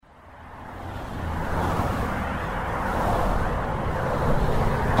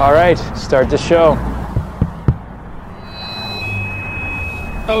All right, start the show.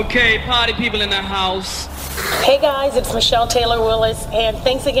 Okay, party people in the house. Hey guys, it's Michelle Taylor Willis, and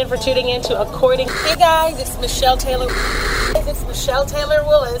thanks again for tuning in to According. Hey guys, it's Michelle Taylor. It's Michelle Taylor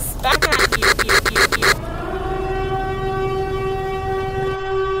Willis. Back at you.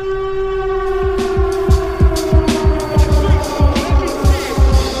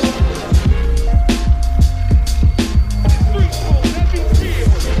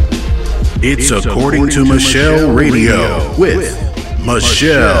 It's According to Michelle Radio with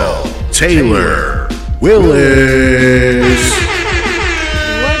Michelle Taylor Willis.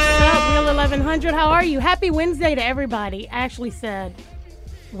 What's up, Real 1100? How are you? Happy Wednesday to everybody. Ashley said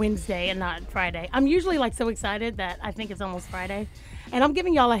Wednesday and not Friday. I'm usually so excited that I think it's almost Friday. And I'm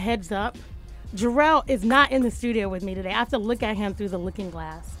giving y'all a heads up. Jarrell is not in the studio with me today. I have to look at him through the looking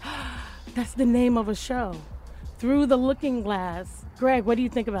glass. That's the name of a show. Through the Looking Glass. Greg, what do you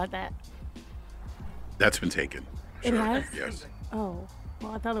think about that? That's been taken. It has? Yes. Oh,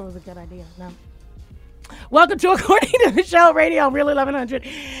 well, I thought it was a good idea. No. Welcome to According to Michelle Radio on Real 1100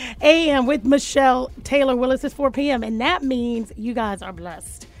 AM with Michelle Taylor Willis. It's 4 p.m. And that means you guys are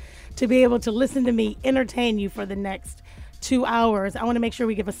blessed to be able to listen to me entertain you for the next 2 hours. I want to make sure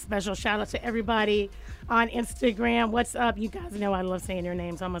we give a special shout out to everybody on Instagram. What's up? You guys know I love saying your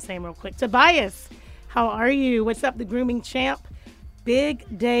names, so I'm going to say them real quick. Tobias, how are you? What's up, the grooming champ?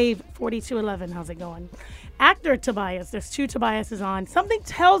 Big Dave 4211, how's it going? Actor Tobias, there's two Tobiases on. Something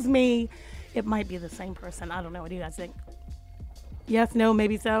tells me it might be the same person. I don't know. What do you guys think? Yes, no,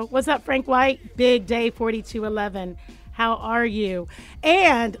 maybe so. What's up, Frank White? Big Dave 4211, how are you?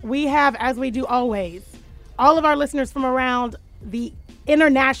 And we have, as we do always, all of our listeners from around the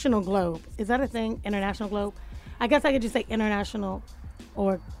international globe. Is that a thing? International globe? I guess I could just say international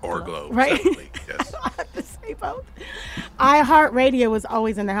or globe, right? Yes. I have to say both. iHeartRadio is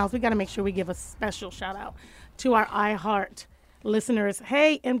always in the house. We got to make sure we give a special shout out to our iHeart listeners.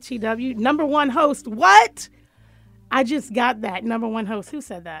 Hey, MTW, number one host. What? I just got that. Number one host. Who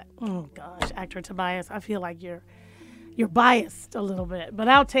said that? Oh gosh, actor Tobias. I feel like you're biased a little bit, but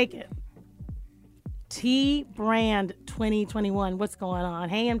I'll take it. T Brand 2021. What's going on?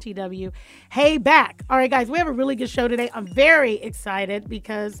 Hey, MTW. Hey, back. All right, guys, we have a really good show today. I'm very excited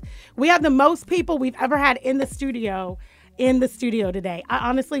because we have the most people we've ever had in the studio today. I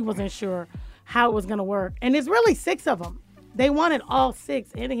honestly wasn't sure how it was going to work. And there's really 6 of them. They wanted all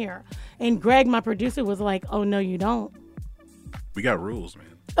 6 in here. And Greg, my producer, was like, oh, no, you don't. We got rules,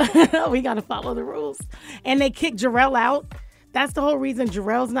 man. We got to follow the rules. And they kicked Jarrell out. That's the whole reason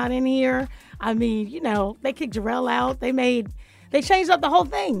Jarrell's not in here. I mean, they kicked Jarrell out. They changed up the whole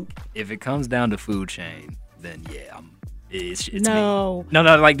thing. If it comes down to food chain, then yeah, it's no. me. No,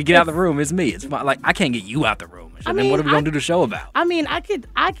 to get out of the room, it's me. It's my, I can't get you out the room. Then what are we gonna do the show about? I mean, I could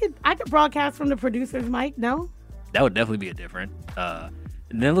broadcast from the producer's mic. No, that would definitely be a different. And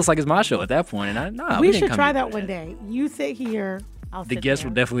then it looks like it's my show at that point. And we should try that one day. You sit here. The guests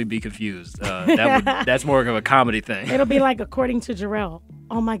will definitely be confused. That's more of a comedy thing. It'll be like According to Jarrell.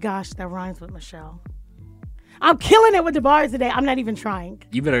 Oh my gosh, that rhymes with Michelle. I'm killing it with the bars today. I'm not even trying.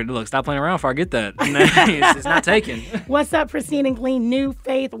 You better stop playing around before I get that. It's not taken. What's up, Pristine and Clean? New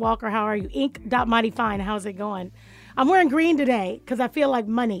Faith Walker, how are you? Ink.Mighty Fine, how's it going? I'm wearing green today because I feel like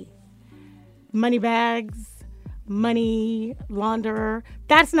money. Money bags, money launderer.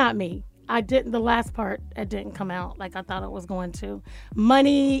 That's not me. The last part, it didn't come out like I thought it was going to.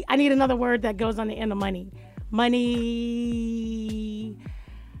 Money, I need another word that goes on the end of money. Money,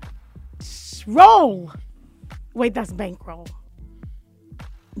 roll. Wait, that's bankroll.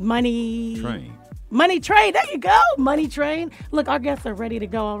 Money. Train. Money train, there you go. Money train. Look, our guests are ready to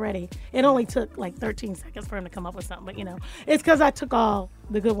go already. It only took 13 seconds for him to come up with something, but it's because I took all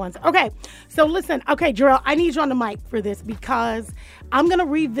the good ones. Okay, so listen. Okay, Jarrell, I need you on the mic for this because I'm going to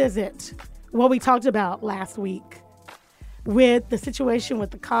revisit what we talked about last week with the situation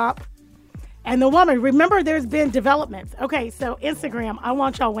with the cop and the woman. Remember, there's been developments. Okay, so Instagram, I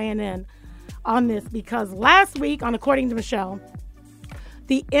want y'all weighing in on this because last week on According to Michelle,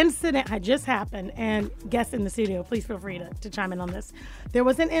 the incident had just happened, and guests in the studio, please feel free to chime in on this. There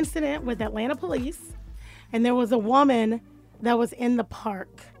was an incident with Atlanta police, and there was a woman that was in the park,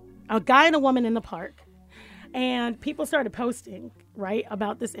 a guy and a woman in the park, and people started posting, right,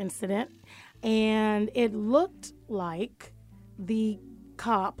 about this incident, and it looked like the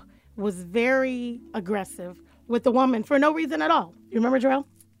cop was very aggressive with the woman for no reason at all. You remember, Jarrell?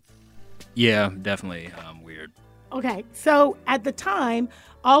 Yeah, definitely weird. Okay, so at the time,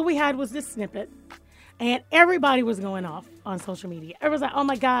 all we had was this snippet, And everybody was going off on social media. Everyone's like, oh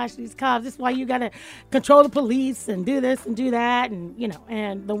my gosh, these cops, this is why you got to control the police and do this and do that. And,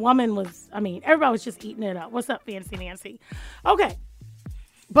 and the woman was, everybody was just eating it up. What's up, Fancy Nancy? Okay.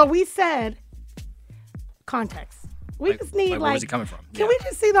 But we said context. We just need, where was he coming from? Can we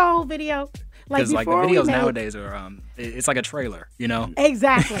just see the whole video? Because the videos nowadays are, it's like a trailer,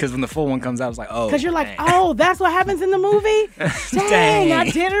 Exactly. Because when the full one comes out, it's like, oh. Because you're like, oh, that's what happens in the movie? Dang, I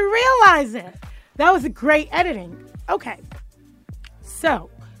didn't realize it. That was a great editing. Okay. So,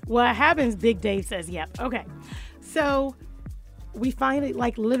 what happens, Big Dave says, yep. Okay. So, we finally,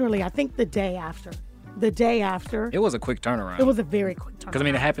 literally, I think the day after. It was a quick turnaround. It was a very quick turnaround. Because,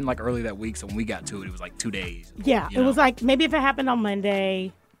 it happened, early that week, so when we got to it, it was, 2 days. Yeah, it was maybe if it happened on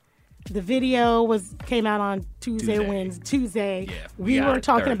Monday, the video came out on Tuesday. Yeah, we were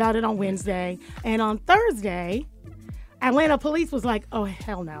talking about it on Wednesday. And on Thursday, Atlanta police was like, oh,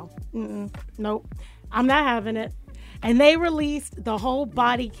 hell no. Nope. I'm not having it. And they released the whole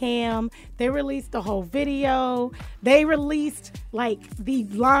body cam. They released the whole video. They released, the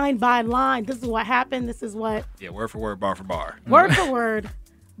line by line. This is what happened. This is what. Yeah, word for word, bar for bar. Word for word,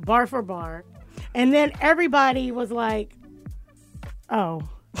 bar for bar. And then everybody was like, oh.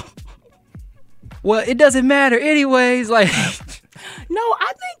 Well, it doesn't matter anyways. No,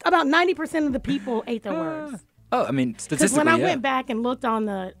 I think about 90% of the people ate their words. Oh, statistically, because when I went back and looked on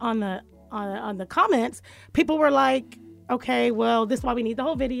the comments, people were like, okay, well, this is why we need the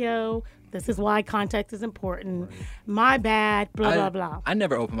whole video. This is why context is important. Right. My bad, blah, blah. I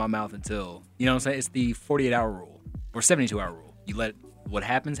never open my mouth until, you know what I'm saying? It's the 48-hour rule or 72-hour rule. You let what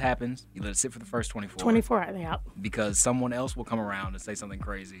happens. You let it sit for the first 24. 24 hours, yeah. Because someone else will come around and say something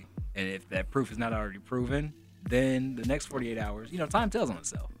crazy. And if that proof is not already proven, then the next 48 hours, time tells on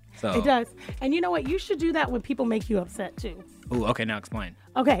itself. So it does. And you know what? You should do that when people make you upset, too. Oh, okay. Now explain.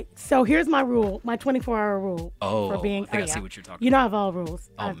 Okay. So here's my rule, my 24-hour rule for being. I see what you're talking about. You know I have all rules.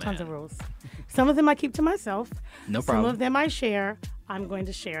 I have tons of rules. Some of them I keep to myself. No problem. Some of them I share. I'm going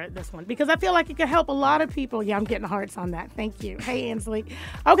to share this one because I feel like it could help a lot of people. Yeah, I'm getting hearts on that. Thank you. Hey, Ansley.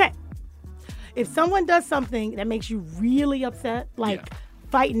 Okay. If someone does something that makes you really upset,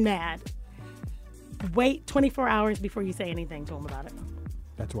 fighting mad, wait 24 hours before you say anything to them about it.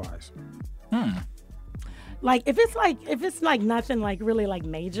 That's wise. If it's nothing really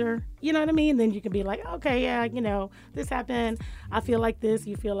major, you know what I mean? Then you can be like, okay, yeah, this happened. I feel like this,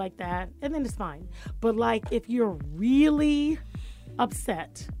 you feel like that, and then it's fine. But if you're really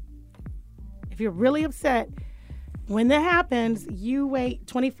upset, when that happens, you wait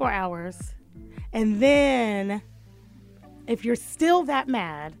 24 hours, and then if you're still that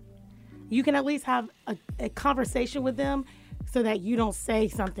mad, you can at least have a conversation with them so that you don't say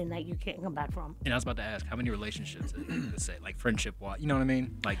something that you can't come back from. And I was about to ask, how many relationships, let's say, friendship-wise, you know what I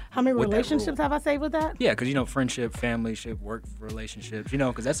mean? How many relationships have I saved with that? Yeah, because, friendship, familyship, work relationships,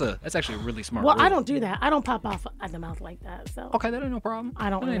 because that's actually a really smart rule. I don't do that. I don't pop off at the mouth like that. So okay, that ain't no problem. I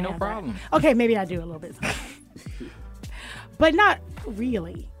don't really ain't have no problem. That. Okay, maybe I do a little bit. But not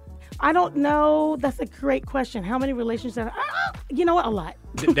really. I don't know. That's a great question. How many relationships? You know what? A lot.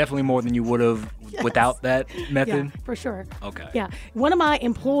 Definitely more than you would have without that method? Yeah, for sure. Okay. Yeah. One of my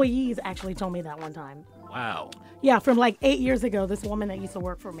employees actually told me that one time. Wow. Yeah, from 8 years ago, this woman that used to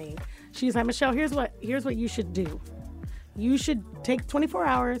work for me, she's like, Michelle, here's what you should do. You should take 24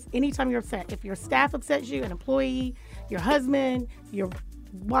 hours anytime you're upset. If your staff upsets you, an employee, your husband, your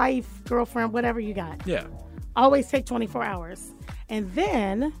wife, girlfriend, whatever you got. Yeah. Always take 24 hours. And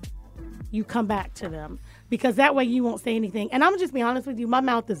then you come back to them because that way you won't say anything. And I'm just be honest with you, my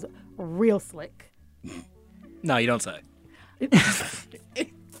mouth is real slick. No, you don't say.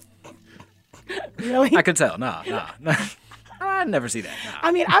 Really? I could tell. Nah. I never see that.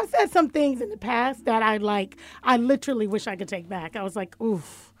 Nah. I've said some things in the past that I literally wish I could take back. I was like,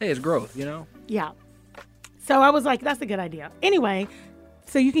 oof. Hey, it's growth, Yeah. So I was like, that's a good idea. Anyway,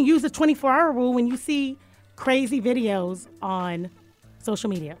 so you can use the 24-hour rule when you see crazy videos on social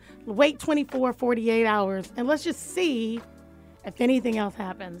media. Wait 24, 48 hours, and let's just see if anything else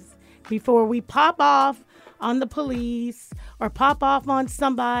happens before we pop off on the police or pop off on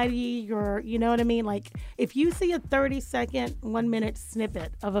somebody, or you know what I mean? If you see a 30-second, 1-minute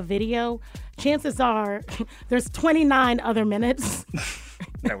snippet of a video, chances are there's 29 other minutes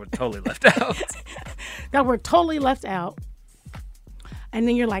that were totally left out. And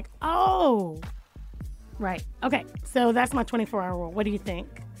then you're like, oh, right. Okay, so that's my 24-hour rule. What do you think,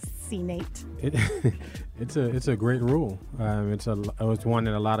 C. Nate? It's a great rule. It's one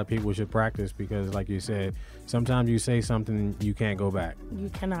that a lot of people should practice because, like you said, sometimes you say something you can't go back. You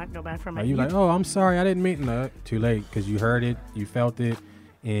cannot go back from it. You're like, oh, I'm sorry, I didn't mean to. Too late because you heard it, you felt it,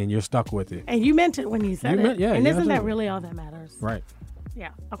 and you're stuck with it. And you meant it when you said it. Yeah, and yeah, isn't that absolutely. really all that matters? Right. Yeah.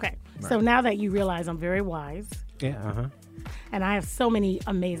 Okay. Right. So now that you realize I'm very wise. Yeah. And I have so many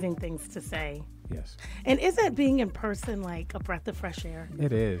amazing things to say. Yes. And isn't being in person like a breath of fresh air?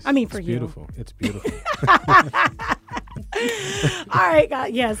 It is. I mean, for it's you. beautiful. It's beautiful. All right,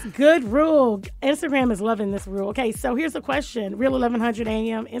 guys. Yes, good rule. Instagram is loving this rule. Okay, so here's the question. Real 1100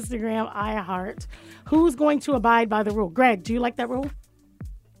 AM, Instagram, iHeart. Who's going to abide by the rule? Greg, do you like that rule?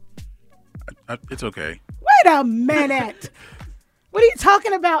 It's okay. Wait a minute. What are you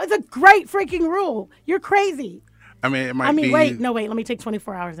talking about? It's a great freaking rule. You're crazy. I mean, it might be... wait. Let me take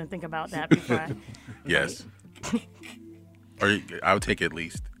 24 hours and think about that before I... Yes. Or I would take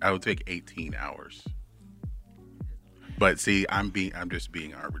 18 hours. But see, I'm just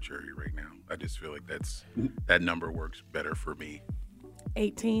being arbitrary right now. I just feel like that number works better for me.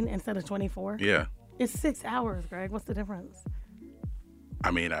 18 instead of 24? Yeah. It's 6 hours, Greg. What's the difference?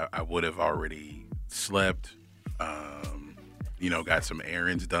 I mean, I would have already slept, got some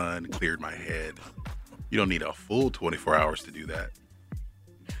errands done, cleared my head. You don't need a full 24 hours to do that.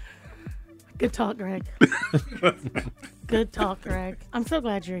 Good talk, Greg. Good talk, Greg. I'm so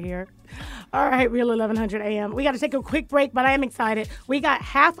glad you're here. All right, Real 1100 AM. We got to take a quick break, but I am excited. We got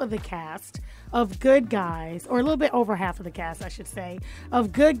half of the cast of Good Guys, or a little bit over half of the cast, I should say,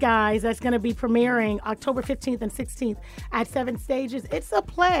 of Good Guys that's going to be premiering October 15th and 16th at 7 Stages. It's a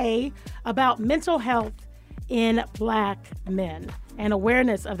play about mental health in Black men and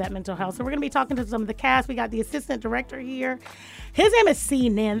awareness of that mental health. So we're going to be talking to some of the cast. We got the assistant director here. His name is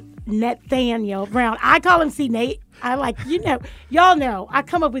Nathaniel Brown. I call him C. Nate. Y'all know, I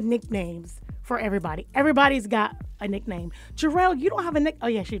come up with nicknames for everybody. Everybody's got a nickname. Jarrell, you don't have a nickname. Oh,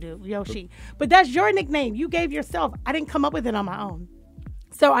 yes, you do. Yoshi. But that's your nickname. You gave yourself. I didn't come up with it on my own.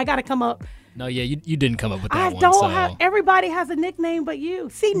 So I got to come up. No, yeah, you didn't come up with that I one. don't have. Everybody has a nickname but you.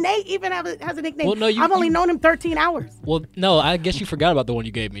 See, Nate even has a nickname. Well, no, I've only known him 13 hours. Well, no, I guess you forgot about the one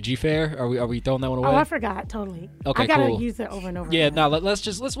you gave me. G-Fair? Are we throwing that one away? Oh, I forgot totally. Okay, I gotta cool. use it over and over. Yeah, again. no, let's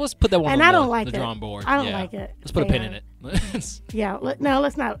put that one And on I don't like the it. drawing board. I don't Yeah. like it. Let's put a pin in it. Yeah.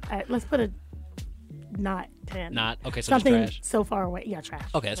 Let's not. Let's put a not 10. Not okay. So Something just trash. so far away. Yeah, trash.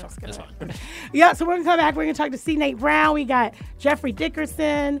 Okay, that's fine. good. That's fine. Yeah, so we're gonna come back. We're gonna talk to C. Nate Brown. We got Jeffrey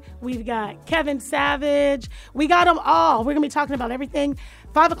Dickerson. We've got Kevin Savage. We got them all. We're gonna be talking about everything.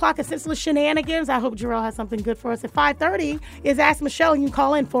 5 o'clock is Senseless Shenanigans. I hope Jarrell has something good for us. At 5:30 is Ask Michelle. You can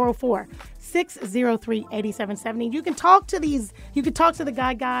call in 404-603-8770. You can talk to these. You can talk to the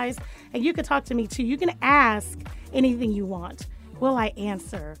guys, and you can talk to me too. You can ask anything you want. Will I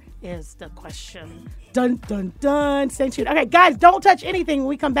answer is the question. Dun, dun, dun. Centurion. Okay, guys, don't touch anything. When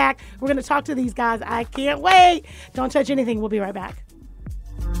we come back, we're going to talk to these guys. I can't wait. Don't touch anything. We'll be right back.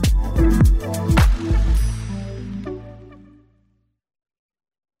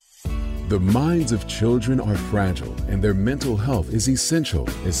 The minds of children are fragile, and their mental health is essential,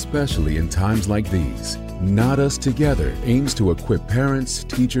 especially in times like these. Not Us Together aims to equip parents,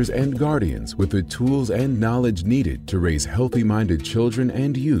 teachers, and guardians with the tools and knowledge needed to raise healthy-minded children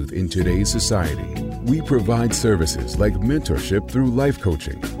and youth in today's society. We provide services like mentorship through life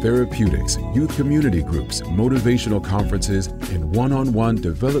coaching, therapeutics, youth community groups, motivational conferences, and one-on-one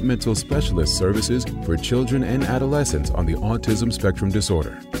developmental specialist services for children and adolescents on the autism spectrum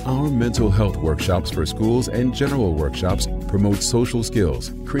disorder. Our mental health workshops for schools and general workshops promote social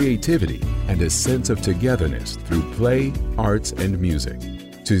skills, creativity, and a sense of togetherness through play, arts, and music.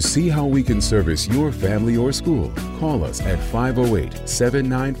 To see how we can service your family or school, call us at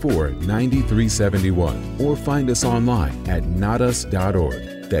 508-794-9371 or find us online at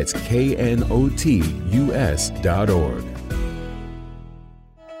notus.org. That's knotus.org.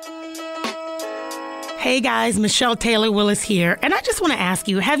 Hey guys, Michelle Taylor Willis here, and I just want to ask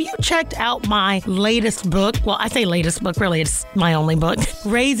you, have you checked out my latest book? Well, I say latest book, really it's my only book,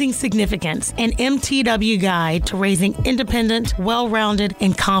 Raising Significance, an MTW guide to raising independent, well-rounded,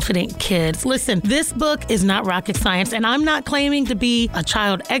 and confident kids. Listen, this book is not rocket science, and I'm not claiming to be a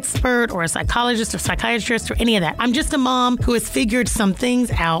child expert or a psychologist or psychiatrist or any of that. I'm just a mom who has figured some things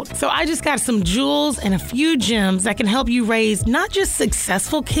out. So I just got some jewels and a few gems that can help you raise not just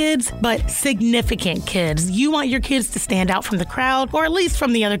successful kids, but significant kids. You want your kids to stand out from the crowd, or at least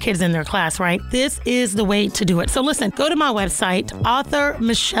from the other kids in their class, right? This is the way to do it. So listen, go to my website,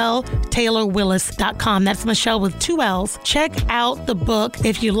 authormichelletaylorswillis.com. That's Michelle with 2 L's. Check out the book.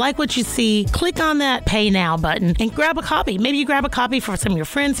 If you like what you see, click on that Pay Now button and grab a copy. Maybe you grab a copy for some of your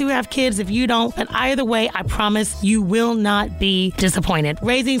friends who have kids if you don't. But either way, I promise you will not be disappointed.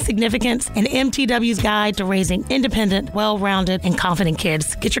 Raising Significance, an MTW's guide to raising independent, well-rounded, and confident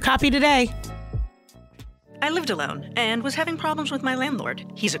kids. Get your copy today. I lived alone and was having problems with my landlord.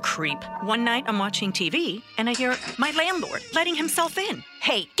 He's a creep. One night I'm watching TV and I hear my landlord letting himself in.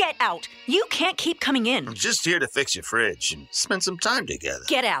 Hey, get out. You can't keep coming in. I'm just here to fix your fridge and spend some time together.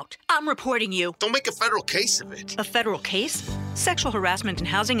 Get out. I'm reporting you. Don't make a federal case of it. A federal case? Sexual harassment in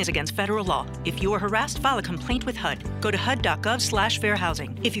housing is against federal law. If you are harassed, file a complaint with HUD. Go to HUD.gov/fair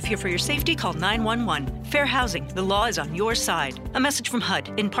housing. If you fear for your safety, call 911. Fair housing. The law is on your side. A message from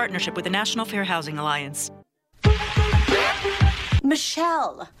HUD in partnership with the National Fair Housing Alliance.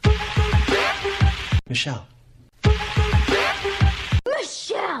 Michelle. Michelle.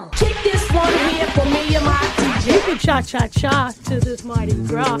 Michelle. Kick this one here for me and my DJ. You can cha-cha-cha to this Mardi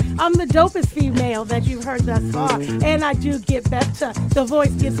Gras. I'm the dopest female that you've heard thus far. And I do get better. The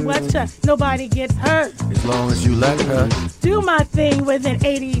voice gets wetter. Nobody gets hurt. As long as you let her. Do my thing with an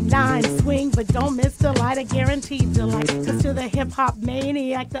 89 swing, but don't miss the light. A guaranteed delight. Cause to the hip-hop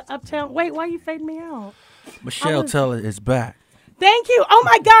maniac, the uptown... Wait, why you fading me out? Michelle Teller is back. Thank you. Oh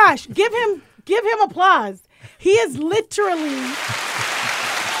my gosh. Give him applause. He is literally...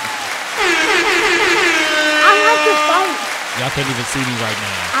 I have to fight. Y'all can't even see me right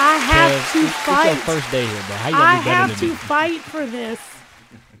now. I have to fight. It's your first day here, but how you I gonna be better have than to me? fight for this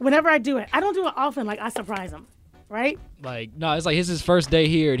whenever I do it. I don't do it often. Like, I surprise him, right? Like, no, it's like his first day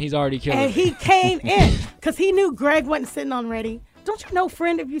here, and he's already killing And it. he came in because he knew Greg wasn't sitting on ready. Don't you know,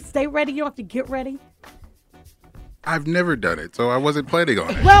 friend, if you stay ready, you don't have to get ready? I've never done it, so I wasn't planning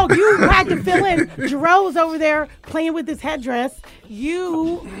on it. Well, you had to fill in. Jerome was over there playing with his headdress.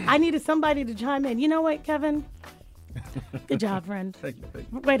 I needed somebody to chime in. You know what, Kevin? Good job, friend. Thank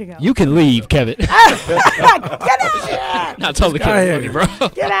you. Way to go. You can leave, Kevin. Get out of here. Not totally kidding, bro.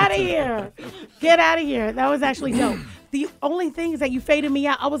 Get out of here. Get out of here. That was actually dope. The only thing is that you faded me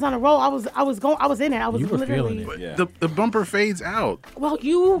out. I was on a roll. I was in it. I was literally. Yeah. The bumper fades out. Well,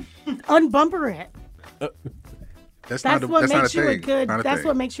 you unbumper it. That's what makes you a good. That's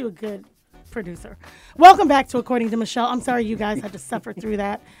what makes you a good producer. Welcome back to According to Michelle. I'm sorry you guys had to suffer through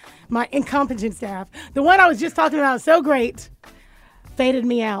that. My incompetent staff. The one I was just talking about, so great, faded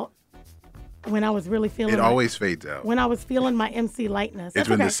me out when I was really feeling. It always fades out. When I was feeling my MC lightness. It's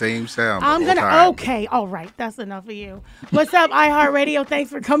been the same sound. I'm gonna. Time. Okay, all right. That's enough of you. What's up, iHeartRadio?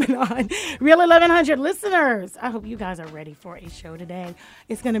 Thanks for coming on. Real 1100 listeners. I hope you guys are ready for a show today.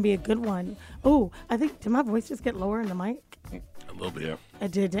 It's gonna be a good one. Oh, I think did my voice just get lower in the mic? A little bit. Yeah.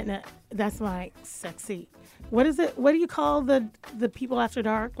 It did, didn't it? That's my sexy. What is it? What do you call the people after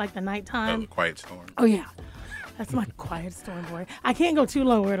dark? Like the nighttime? Quiet storm. Oh yeah. That's my quiet storm boy. I can't go too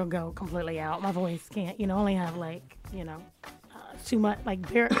low or it'll go completely out. My voice can't, only have too much, like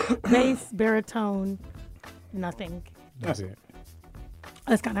bass, baritone, nothing. That's it.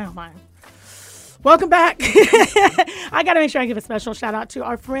 That's kind of how mine. Welcome back. I got to make sure I give a special shout out to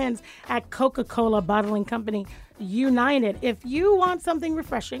our friends at Coca-Cola Bottling Company United. If you want something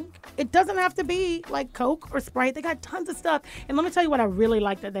refreshing, it doesn't have to be like Coke or Sprite. They got tons of stuff. And let me tell you what I really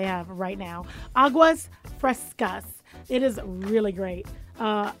like that they have right now. Aguas Frescas. It is really great.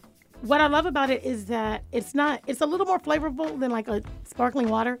 What I love about it is that it's a little more flavorful than like a sparkling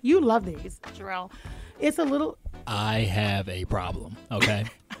water. You love these, Jarrell. It's a little. I have a problem, okay?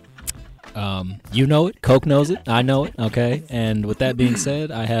 You know it. Coke knows it. I know it. Okay. And with that being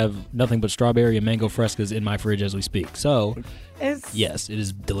said, I have nothing but strawberry and mango frescas in my fridge as we speak. So, yes, it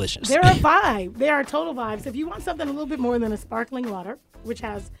is delicious. They're a vibe. They are total vibes. If you want something a little bit more than a sparkling water, which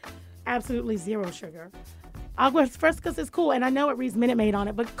has absolutely zero sugar, Aguas Frescas is cool. And I know it reads Minute Maid on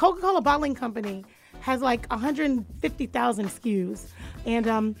it, but Coca-Cola Bottling Company has like 150,000 SKUs,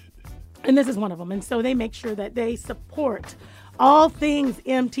 and this is one of them. And so they make sure that they support all things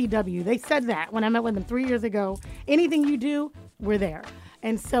MTW. They said that when I met with them 3 years ago. Anything you do, we're there.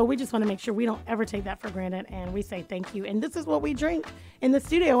 And so we just want to make sure we don't ever take that for granted, and we say thank you. And this is what we drink in the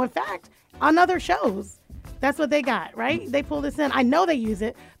studio. In fact, on other shows, that's what they got, right? They pull this in. I know they use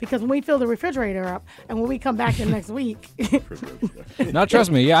it because when we fill the refrigerator up and when we come back in next week. No, trust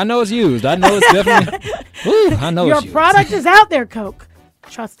me. Yeah, I know it's used. I know it's definitely. I know your it's used. product is out there, Coke.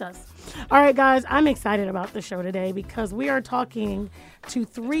 Trust us. All right, guys, I'm excited about the show today because we are talking to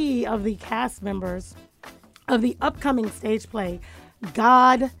 3 of the cast members of the upcoming stage play,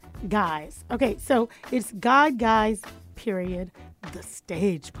 GodGuys. Okay, so it's GodGuys, period, the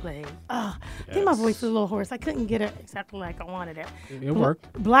stage play. I think my voice was a little hoarse. I couldn't get it exactly like I wanted it. It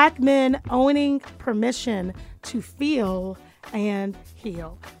worked. Black men owning permission to feel and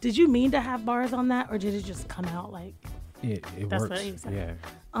heal. Did you mean to have bars on that, or did it just come out like... It That's works. what he said. Yeah.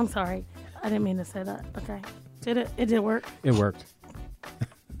 I'm sorry. I didn't mean to say that. Okay. Did it? It did work? It worked.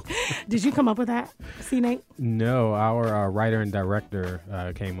 Did you come up with that, C. Nate? No, our writer and director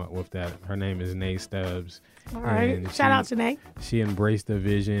came up with that. Her name is Nate Stubbs. All right. Shout out to Nate. She embraced the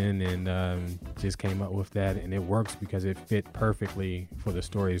vision and just came up with that. And it works because it fit perfectly for the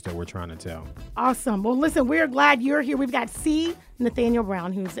stories that we're trying to tell. Awesome. Well, listen, we're glad you're here. We've got C. Nathaniel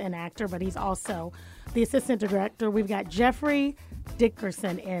Brown, who's an actor, but he's also the assistant director. We've got Jeffrey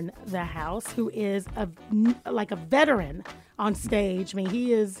Dickerson in the house, who is a veteran on stage. I mean,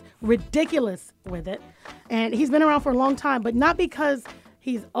 he is ridiculous with it. And he's been around for a long time, but not because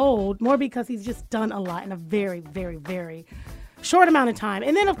he's old, more because he's just done a lot in a very, very, very short amount of time.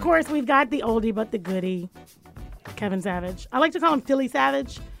 And then, of course, we've got the oldie but the goodie, Kevin Savage. I like to call him Philly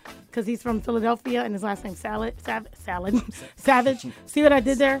Savage because he's from Philadelphia and his last name's Savage. See what I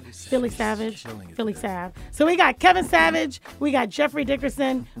did there? Philly Savage, Philly Sav. So we got Kevin Savage, we got Jeffrey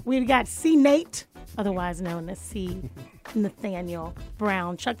Dickerson, we've got C. Nate, otherwise known as C. Nathaniel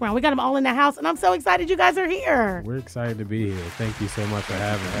Brown, Chuck Brown. We got them all in the house, and I'm so excited you guys are here. We're excited to be here. Thank you so much for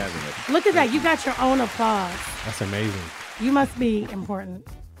having us. Look at that. You got your own applause. That's amazing. You must be important.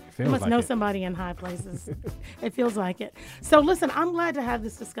 You must know somebody in high places. It feels like it. So listen, I'm glad to have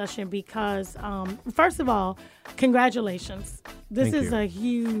this discussion because, first of all, congratulations. This is a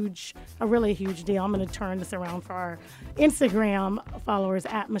really huge deal. I'm going to turn this around for our Instagram followers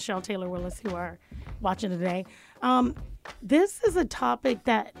at Michelle Taylor Willis who are watching today. This is a topic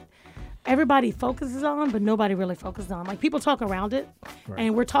that everybody focuses on, but nobody really focuses on. Like, people talk around it,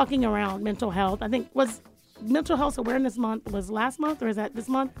 and we're talking around mental health. I think Mental Health Awareness Month was last month, or is that this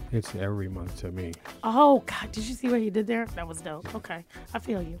month? It's every month to me. Oh God, did you see what he did there? That was dope. Okay, I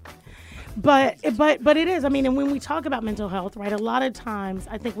feel you. But it is. I mean, and when we talk about mental health, right? A lot of times,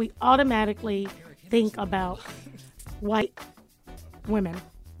 I think we automatically think about white women,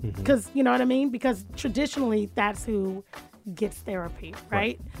 because you know what I mean? Because traditionally, that's who gets therapy,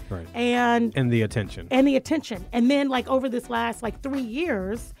 right? Right. And the attention. And then, like, over this last 3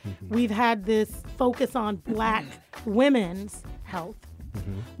 years, we've had this focus on Black women's health.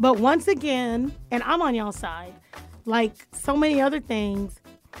 But once again, and I'm on y'all's side, like so many other things,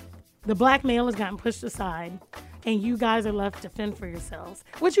 the Black male has gotten pushed aside, and you guys are left to fend for yourselves,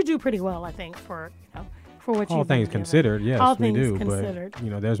 which you do pretty well, I think, for what all things considered, yes, all we do. Considered.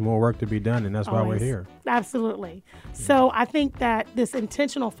 But there's more work to be done, and that's why we're here. Absolutely. So I think that this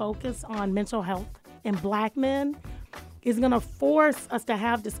intentional focus on mental health in Black men is going to force us to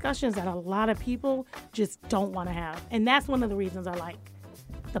have discussions that a lot of people just don't want to have, and that's one of the reasons I like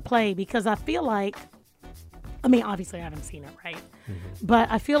the play, because I feel like, I mean, obviously I haven't seen it, right? But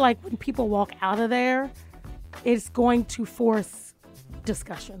I feel like when people walk out of there, it's going to force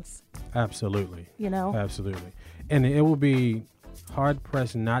discussions. Absolutely. Absolutely. And it will be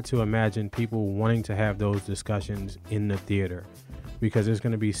hard-pressed not to imagine people wanting to have those discussions in the theater, because there's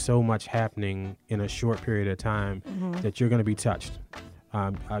going to be so much happening in a short period of time that you're going to be touched.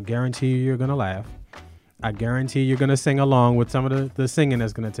 I guarantee you're going to laugh. I guarantee you're going to sing along with some of the singing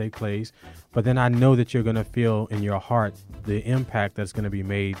that's going to take place. But then I know that you're going to feel in your heart the impact that's going to be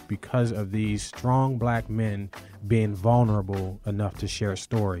made because of these strong Black men being vulnerable enough to share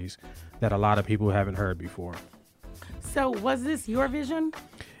stories that a lot of people haven't heard before. So was this your vision?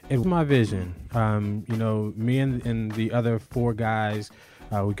 It was my vision. Me and the other 4 guys,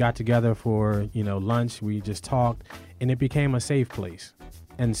 we got together for, lunch. We just talked, and it became a safe place.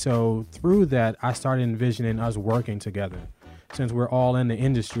 And so through that, I started envisioning us working together. Since we're all in the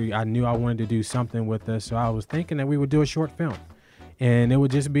industry, I knew I wanted to do something with this. So I was thinking that we would do a short film. And it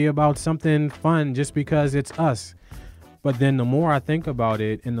would just be about something fun just because it's us. But then the more I think about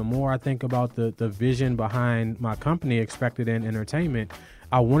it, and the more I think about the vision behind my company, Expected in Entertainment,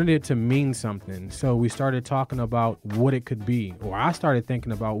 I wanted it to mean something. So we started talking about what it could be, or I started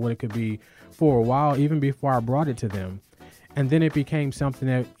thinking about what it could be for a while, even before I brought it to them. And then it became something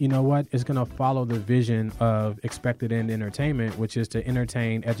that, is going to follow the vision of Expected in Entertainment, which is to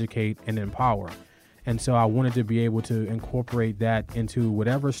entertain, educate, and empower. And so I wanted to be able to incorporate that into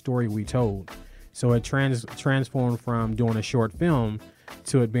whatever story we told. So it transformed from doing a short film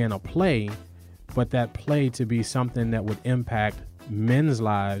to it being a play, but that play to be something that would impact men's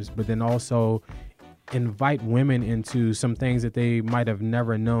lives, but then also invite women into some things that they might have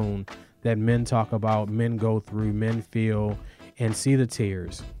never known that men talk about, men go through, men feel, and see the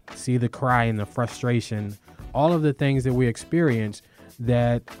tears, see the cry and the frustration, all of the things that we experience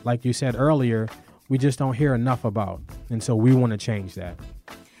that, like you said earlier, we just don't hear enough about. And so we want to change that.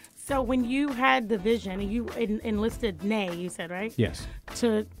 So when you had the vision, you enlisted Nay, you said, right? Yes.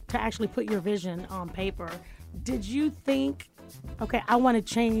 To actually put your vision on paper. did you think, okay, I want to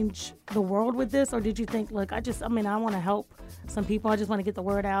change the world with this? Or did you think, look, I want to help some people. I just want to get the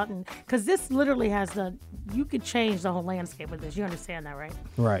word out. And because this literally you could change the whole landscape with this. You understand that, right?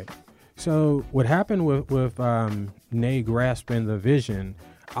 Right. So what happened with Nay grasping the vision,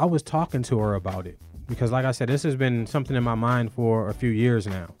 I was talking to her about it. Because like I said, this has been something in my mind for a few years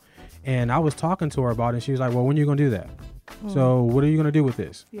now. And I was talking to her about it. And she was like, well, when are you going to do that? So what are you going to do with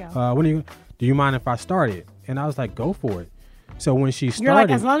this? Yeah. Do you mind if I start it? And I was like, go for it. So when she started, you're like,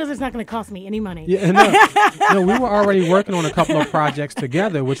 as long as it's not going to cost me any money. Yeah, no, we were already working on a couple of projects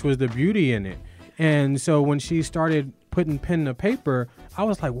together, which was the beauty in it. And so when she started putting pen to paper, I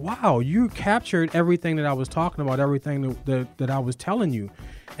was like, wow, you captured everything that I was talking about, everything that I was telling you.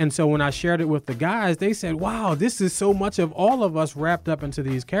 And so when I shared it with the guys, they said, wow, this is so much of all of us wrapped up into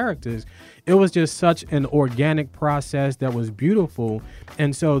these characters. It was just such an organic process that was beautiful.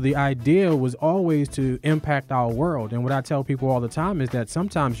 And so the idea was always to impact our world. And what I tell people all the time is that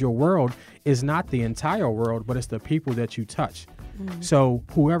sometimes your world is not the entire world, but it's the people that you touch. So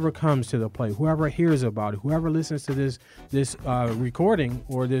whoever comes to the play, whoever hears about it, whoever listens to this recording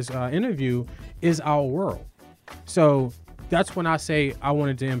or this interview is our world. So that's when I say I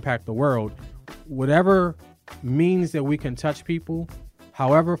wanted to impact the world. Whatever means that we can touch people,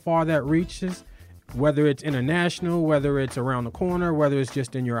 however far that reaches, whether it's international, whether it's around the corner, whether it's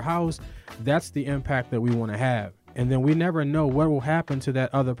just in your house, that's the impact that we want to have. And then we never know what will happen to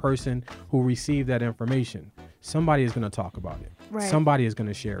that other person who received that information. Somebody is going to talk about it. Right. Somebody is going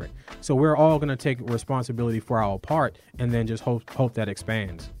to share it. So we're all going to take responsibility for our part and then just hope that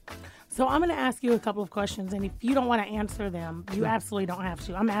expands. So I'm going to ask you a couple of questions, and if you don't want to answer them, you absolutely don't have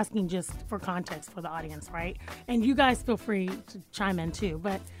to. I'm asking just for context for the audience, right? And you guys feel free to chime in too.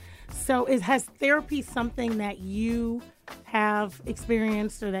 But so has therapy something that you have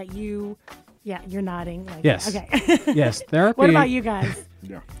experienced or that you, you're nodding. Like, yes. Okay. Yes, therapy. What about you guys?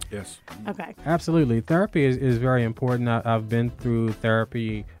 Yeah. Yes. Okay. Absolutely. Therapy is very important. I've been through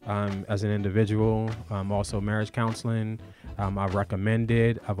therapy as an individual, also marriage counseling. I've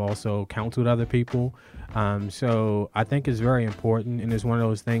recommended. I've also counseled other people. So I think it's very important. And it's one of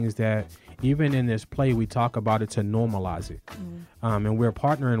those things that even in this play, we talk about it to normalize it. And we're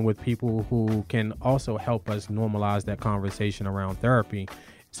partnering with people who can also help us normalize that conversation around therapy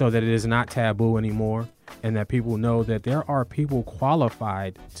so that it is not taboo anymore and that people know that there are people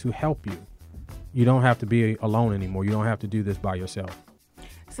qualified to help you. You don't have to be alone anymore. You don't have to do this by yourself.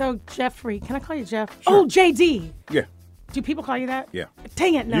 So, Jeffrey, can I call you Jeff? Sure. Oh, JD. Yeah. Do people call you that? Yeah.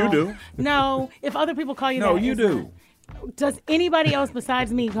 Dang it, no. You do. No. If other people call you that. No, you do. Does anybody else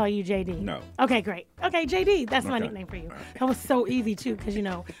besides me call you JD? No. Okay, great. Okay, JD. That's my nickname for you. That was so easy, too, because,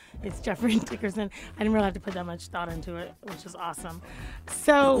 it's Jeffrey Dickerson. I didn't really have to put that much thought into it, which is awesome.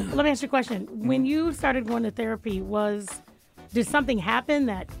 So let me ask you a question. When you started going to therapy, did something happen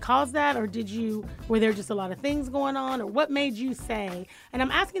that caused that, or were there just a lot of things going on, or what made you say? And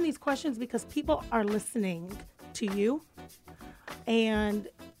I'm asking these questions because people are listening to you, and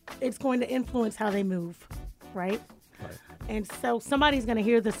it's going to influence how they move, right? And so somebody's going to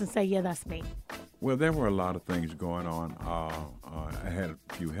hear this and say, yeah, that's me. Well, there were a lot of things going on. I had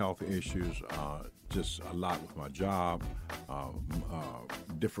a few health issues, just a lot with my job,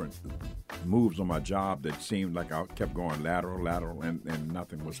 different moves on my job that seemed like I kept going lateral, and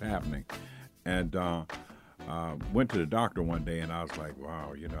nothing was happening. And went to the doctor one day, and I was like,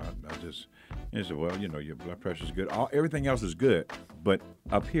 wow, he said, well, your blood pressure's good. Everything else is good, but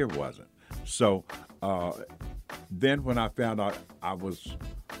up here wasn't. So then when I found out I was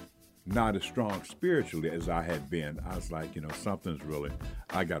not as strong spiritually as I had been, I was like, something's really,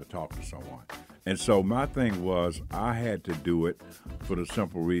 I got to talk to someone. And so my thing was I had to do it for the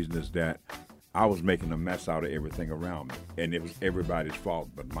simple reason is that I was making a mess out of everything around me, and it was everybody's fault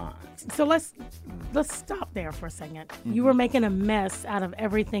but mine. So let's stop there for a second. Mm-hmm. You were making a mess out of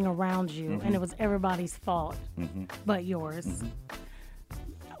everything around you, and it was everybody's fault but yours. Mm-hmm.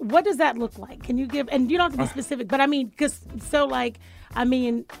 What does that look like? Can you give, and you don't have to be specific, but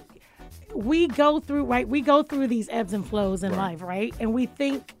we go through these ebbs and flows in life, right? And we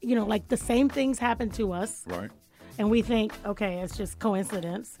think, the same things happen to us. Right. And we think, okay, it's just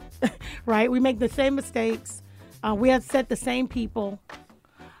coincidence, right? We make the same mistakes. We upset the same people.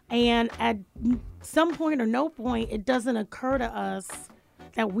 And at some point or no point, it doesn't occur to us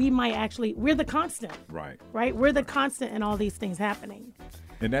that we're the constant. Right. Right? We're the constant in all these things happening.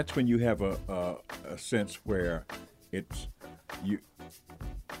 And that's when you have a sense where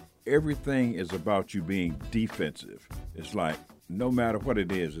everything is about you being defensive. It's like, no matter what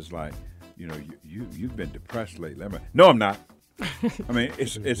it is, it's like, you've been depressed lately. No, I'm not. I mean,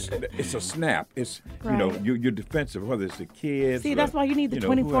 it's a snap. It's you're defensive, whether it's the kids. See, that's why you need the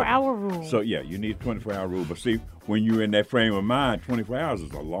 24-hour rule. So yeah, you need a 24-hour rule. But see, when you're in that frame of mind, 24 hours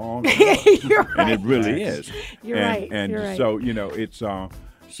is a long time, and it really is. You're right. And you're right. so it's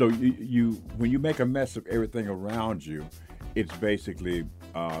so you when you make a mess of everything around you, it's basically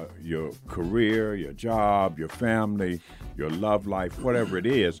your career, your job, your family, your love life, whatever it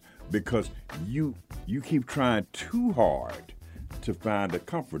is, because you keep trying too hard to find a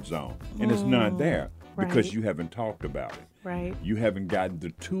comfort zone, and there's none there because you haven't talked about it. Right. You haven't gotten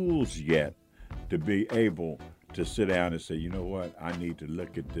the tools yet to be able to sit down and say, you know what, I need to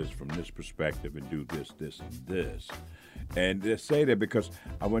look at this from this perspective and do this, this, and this. And they say that because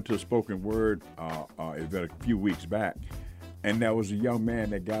I went to a spoken word event a few weeks back, and there was a young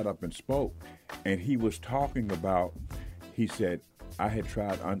man that got up and spoke, and he was talking about, he said, I had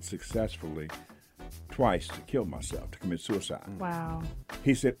tried unsuccessfully twice to kill myself, to commit suicide. Wow.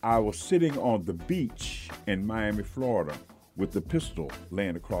 He said, I was sitting on the beach in Miami, Florida, with the pistol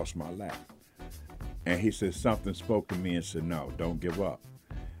laying across my lap. And he said, something spoke to me and said, no, don't give up.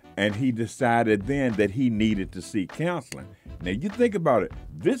 And he decided then that he needed to seek counseling. Now, you think about it.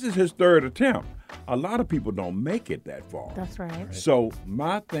 This is his third attempt. A lot of people don't make it that far. That's right. So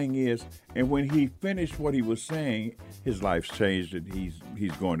my thing is, and when he finished what he was saying, his life's changed.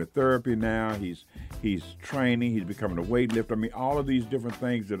 He's going to therapy now. He's training. He's becoming a weightlifter. I mean, all of these different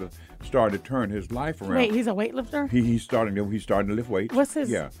things that have started to turn his life around. Wait, he's a weightlifter? He's starting to lift weights. What's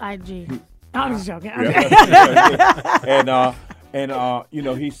his IG? I'm just joking. Yeah.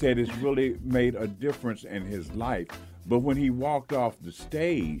 And he said it's really made a difference in his life. But when he walked off the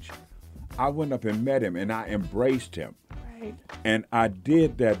stage, I went up and met him, and I embraced him. Right. And I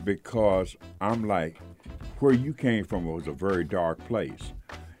did that because I'm like, where you came from was a very dark place.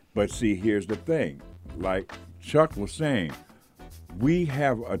 But see, here's the thing. Like Chuck was saying, we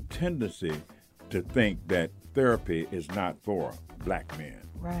have a tendency to think that therapy is not for black men.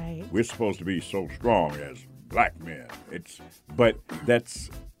 Right. We're supposed to be so strong as black men. But that's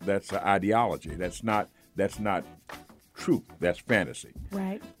an ideology. That's not truth. That's fantasy.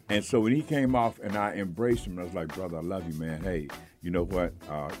 Right. And so when he came off and I embraced him, I was like, brother, I love you, man. Hey, you know what?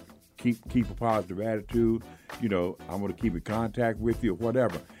 Keep a positive attitude. I'm going to keep in contact with you or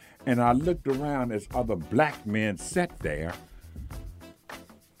whatever. And I looked around as other black men sat there,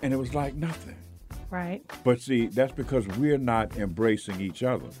 and it was like nothing. Right. But see, that's because we're not embracing each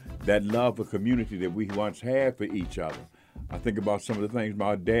other. That love of community that we once had for each other. I think about some of the things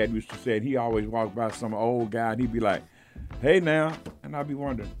my dad used to say, and he always walked by some old guy, and he'd be like, hey now, and I'd be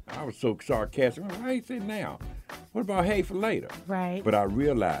wondering, I was so sarcastic, why you say now? What about hey for later? Right. But I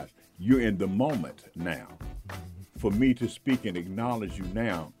realized you're in the moment now. For me to speak and acknowledge you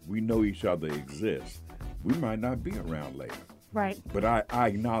now, we know each other exists. We might not be around later. Right. But I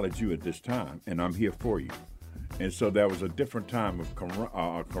acknowledge you at this time, and I'm here for you. And so there was a different time of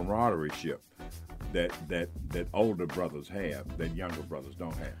camaraderie that older brothers have that younger brothers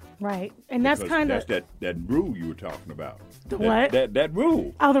don't have. Right. And that's kind of... That's that rule you were talking about. What? That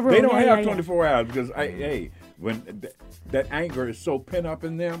rule. Oh, the rule. They don't have 24 hours because, when that anger is so pent up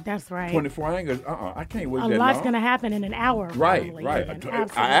in them. That's right. 24 anger, I can't wait that long. A lot's going to happen in an hour. Right, probably, right. An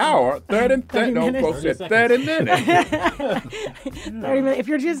hour? 30 minutes. Folks said 30 minutes. 30 minutes. If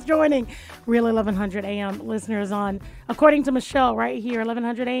you're just joining Real 1100 AM listeners on, according to Michelle right here,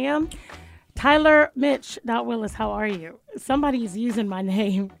 1100 AM, Tyler Mitch Willis, how are you? Somebody's using my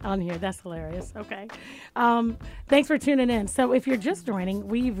name on here. That's hilarious. Okay. Thanks for tuning in. So if you're just joining,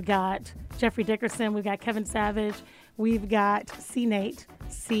 we've got Jeffrey Dickerson. We've got Kevin Savage. We've got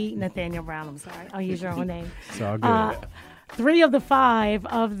Nathaniel Brown. I'm sorry. I'll use your own name. It's all good. 3 of the 5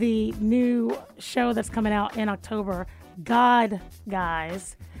 of the new show that's coming out in October,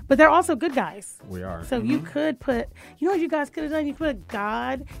 GodGuys. But they're also good guys. We are. So you could put, what you guys could have done? You put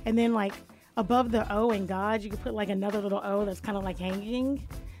God and then above the O in God, you could put another little O that's kind of hanging.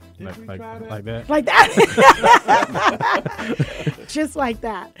 Like that? Like that. Just like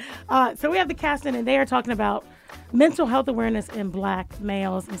that. So we have the casting, and they are talking about mental health awareness in black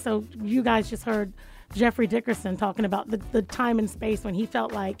males. And so you guys just heard Jeffrey Dickerson talking about the time and space when he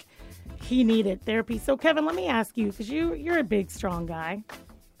felt like he needed therapy. So, Kevin, let me ask you, because you're a big, strong guy.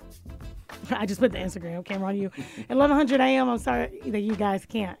 I just put the Instagram camera on you. At 1100 AM, I'm sorry that you guys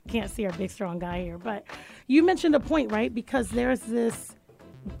can't see our big, strong guy here. But you mentioned a point, right? Because there's this,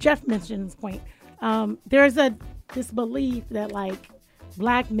 Jeff mentioned this point. There's this belief that,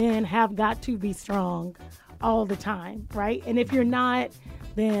 black men have got to be strong all the time, right? And if you're not,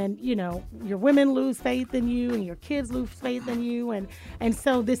 then, your women lose faith in you and your kids lose faith in you. And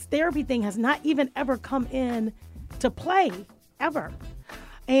so this therapy thing has not even ever come in to play ever.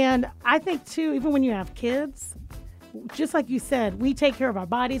 And I think, too, even when you have kids, just like you said, we take care of our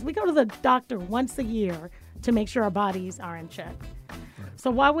bodies. We go to the doctor once a year to make sure our bodies are in check.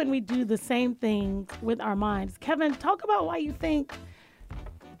 So why wouldn't we do the same thing with our minds? Kevin, talk about why you think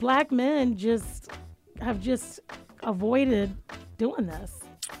black men have avoided doing this.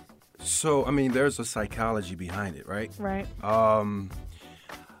 So, I mean, there's a psychology behind it, right? Right. I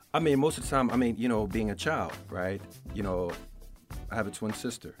mean, most of the time, being a child, right? I have a twin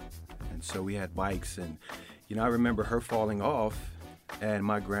sister. And so we had bikes. And, I remember her falling off. And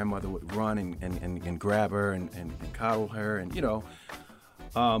my grandmother would run and grab her and coddle her. And,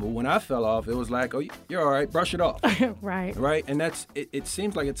 but when I fell off, it was like, oh, you're all right, brush it off. Right. Right? And it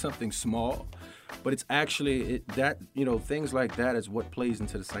seems like it's something small. But it's actually things like that is what plays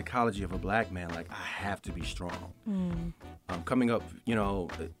into the psychology of a black man. Like, I have to be strong. Coming up,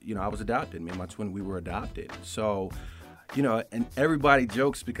 I was adopted. Me and my twin, we were adopted. So, and everybody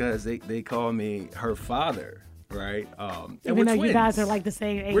jokes because they call me her father, right? Even though you guys are like the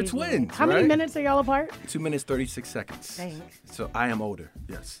same age. We're twins. How many minutes are y'all apart? 2 minutes, 36 seconds. Dang. So I am older,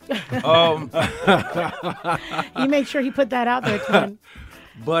 yes. You make sure he put that out there, twin.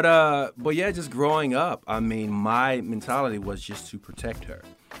 But yeah, just growing up, I mean, my mentality was just to protect her,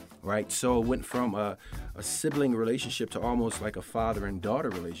 right? So it went from a sibling relationship to almost like a father and daughter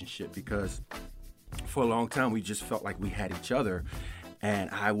relationship because for a long time we just felt like we had each other and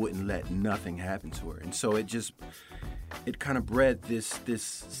I wouldn't let nothing happen to her. And so it kind of bred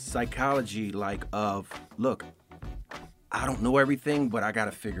this psychology like of, look, I don't know everything, but I got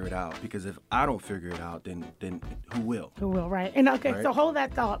to figure it out because if I don't figure it out, then who will? Who will, right? And okay, right? So hold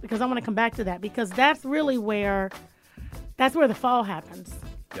that thought because I want to come back to that because that's really where the fall happens.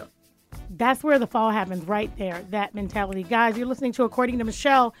 Yeah. That's where the fall happens right there, that mentality. Guys, you're listening to According to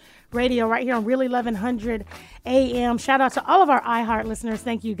Michelle Radio right here on Really 1100 AM. Shout out to all of our iHeart listeners.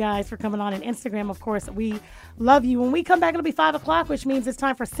 Thank you guys for coming on. And Instagram, of course, we love you. When we come back, it'll be 5 o'clock, which means it's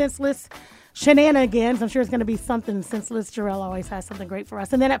time for Senseless Shenanigans. I'm sure it's going to be something senseless. Jarrell always has something great for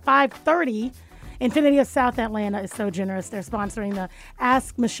us. And then at 5:30, Infinity of South Atlanta is so generous. They're sponsoring the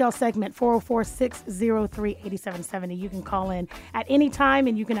Ask Michelle segment, 404-603-8770. You can call in at any time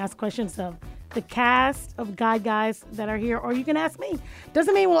and you can ask questions of the cast of GodGuys that are here, or you can ask me.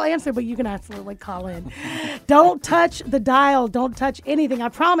 Doesn't mean we'll answer, but you can absolutely call in. Don't touch the dial. Don't touch anything. I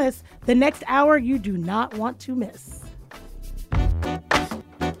promise the next hour you do not want to miss.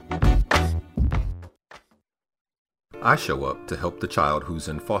 I show up to help the child who's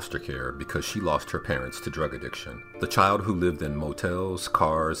in foster care because she lost her parents to drug addiction. The child who lived in motels,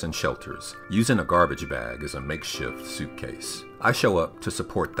 cars, and shelters, using a garbage bag as a makeshift suitcase. I show up to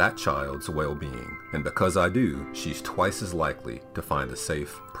support that child's well-being, and because I do, she's twice as likely to find a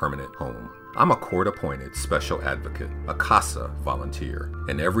safe, permanent home. I'm a court-appointed special advocate, a CASA volunteer,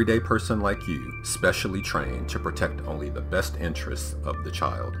 an everyday person like you, specially trained to protect only the best interests of the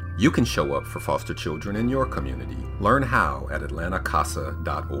child. You can show up for foster children in your community. Learn how at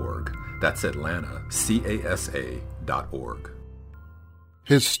atlantacasa.org. That's atlantacasa.org.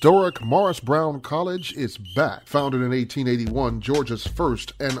 Historic Morris Brown College is back. Founded in 1881, Georgia's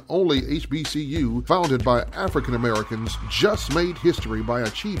first and only HBCU, founded by African Americans, just made history by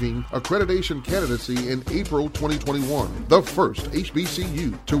achieving accreditation candidacy in April 2021. The first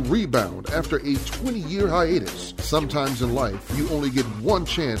HBCU to rebound after a 20-year hiatus. Sometimes in life, you only get one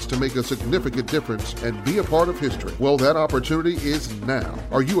chance to make a significant difference and be a part of history. Well, that opportunity is now.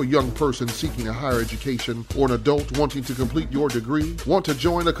 Are you a young person seeking a higher education or an adult wanting to complete your degree? Want to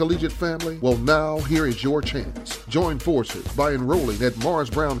join a collegiate family? Well, now here is your chance. Join forces by enrolling at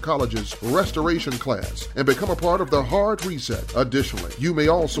Morris Brown College's restoration class and become a part of the Hard Reset. Additionally, you may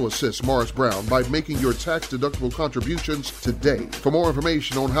also assist Morris Brown by making your tax-deductible contributions today. For more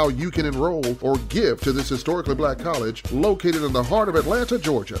information on how you can enroll or give to this historically black college located in the heart of Atlanta,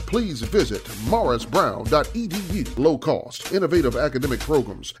 Georgia, please visit morrisbrown.edu. Low cost, innovative academic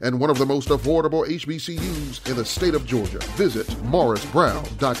programs, and one of the most affordable HBCUs in the state of Georgia. Visit morrisbrown.edu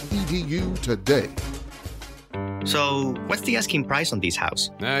today. So, what's the asking price on this house?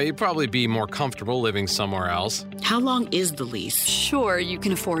 You'd probably be more comfortable living somewhere else. How long is the lease? Sure, you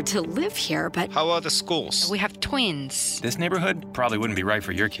can afford to live here, but... How about the schools? We have twins. This neighborhood probably wouldn't be right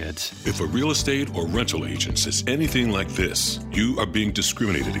for your kids. If a real estate or rental agent says anything like this, you are being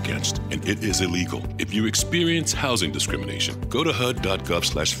discriminated against, and it is illegal. If you experience housing discrimination, go to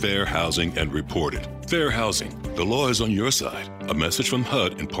HUD.gov/fair housing and report it. Fair housing. The law is on your side. A message from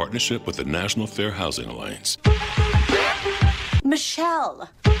HUD in partnership with the National Fair Housing Alliance. Michelle.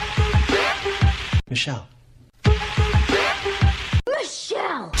 Michelle.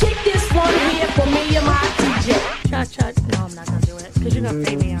 Michelle. Take this one here for me and my DJ. Cha-cha. No, I'm not going to. gonna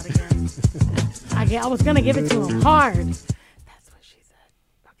fade me out again. I was gonna give it to him hard. That's what she said.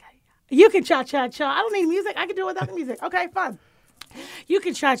 Okay. You can cha-cha-cha. I don't need music. I can do it without the music. Okay, fine. You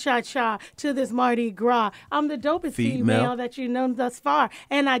can cha-cha-cha to this Mardi Gras. I'm the dopest female that you've known thus far.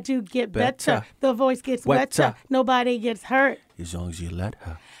 And I do get better. The voice gets wetter. Nobody gets hurt. As long as you let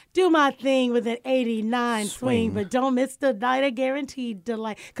her. Do my thing with an 89 swing, but don't miss the night of guaranteed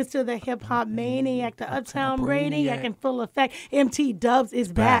delight. Because to the hip-hop maniac, the uptown brainiac in full effect, MT Dubs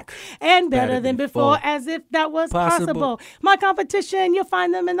is back. And better than before, as if that was possible. My competition, you'll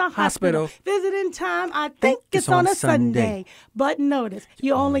find them in the hospital. Visiting time, I think it's on a Sunday. But notice,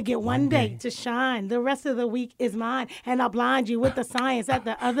 you only get one day to shine. The rest of the week is mine. And I'll blind you with the science that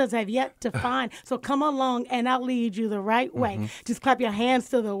the others have yet to find. So come along and I'll lead you the right way. Just clap your hands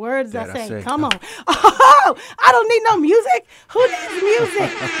to the words I say. Come on. Oh, I don't need no music. Who needs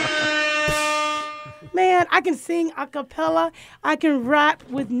music? Man, I can sing a cappella. I can rap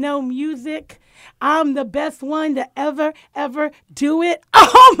with no music. I'm the best one to ever do it.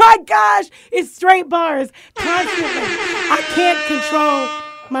 Oh my gosh. It's straight bars constantly. I can't control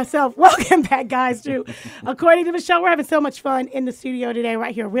myself. Welcome back, guys, to According to Michelle. We're having so much fun in the studio today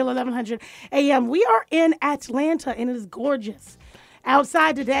right here, Real 1100 AM. We are in Atlanta, and it is gorgeous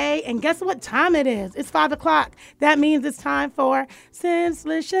outside today, and guess what time it is? It's 5 o'clock. That means it's time for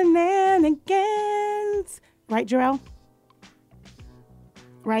Senseless Shenanigans. Right, Jarrell?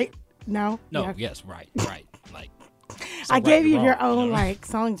 Right? No? No, Yeah. yes, right. Like, I gave you your own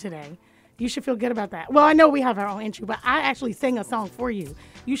song today. You should feel good about that. Well, I know we have our own entry, but I actually sang a song for you.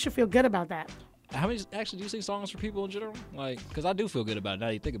 You should feel good about that. How many actually do you sing songs for people in general? Like, because I do feel good about it now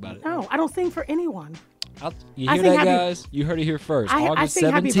that you think about it. No, I don't sing for anyone. You hear that, guys? You heard it here first. August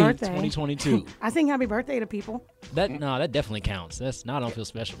 17th, 2022. I sing happy birthday to people. That definitely counts. I don't feel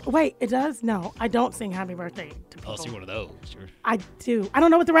special. Wait, it does? No, I don't sing happy birthday to people. Oh, so you're one of those. I do. I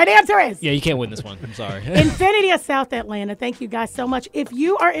don't know what the right answer is. Yeah, you can't win this one. I'm sorry. Infinity of South Atlanta. Thank you guys so much. If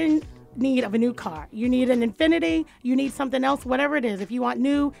you are in need of a new car, you need an Infinity, you need something else, whatever it is, if you want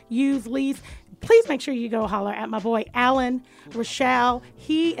new, used, lease, please make sure you go holler at my boy Alan Rochelle.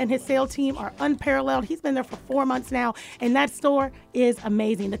 He and his sales team are unparalleled. He's been there for 4 months now, and that store is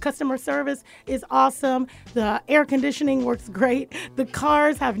amazing. The customer service is awesome. The air conditioning works great. The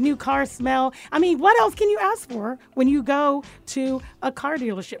cars have new car smell. I mean, what else can you ask for when you go to a car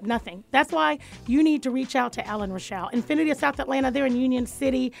dealership? Nothing. That's why you need to reach out to Alan Rochelle. Infinity of South Atlanta, they're in Union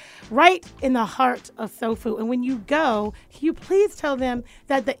City, right in the heart of SoFu. And when you go, can you please tell them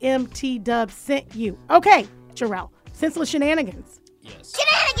that the MT Dubs sent you? Okay, Jarrell, Senseless Shenanigans. Yes.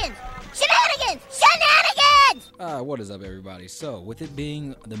 Shenanigans! Shenanigans! Shenanigans! What is up, everybody? So, with it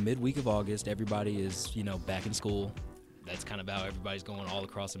being the midweek of August, everybody is, back in school. That's kind of how everybody's going all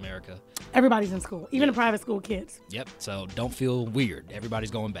across America. Everybody's in school, even the private school kids. Yep, so don't feel weird.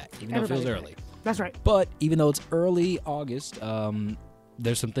 Everybody's going back, even though it feels early. That's right. But even though it's early August,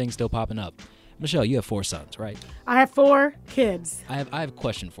 there's some things still popping up. Michelle, you have 4 sons, right? I have 4 kids. I have a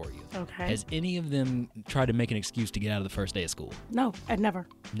question for you. Okay. Has any of them tried to make an excuse to get out of the first day of school? No, I've never.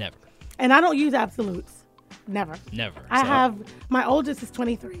 Never. And I don't use absolutes. Never. Never. I have, my oldest is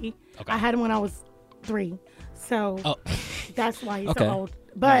 23. Okay. I had him when I was 3. So that's why he's Okay. so old.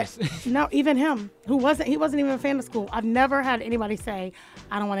 But no, even him, he wasn't even a fan of school. I've never had anybody say,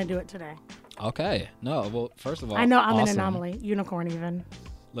 I don't want to do it today. Okay. No, well, first of all, I know I'm awesome. an anomaly. Unicorn even.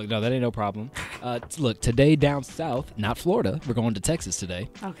 Look, no, that ain't no problem. Look, today down south, not Florida. We're going to Texas today.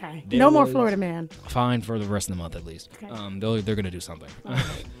 Okay. No more Florida man. Fine for the rest of the month at least. Okay. They're going to do something.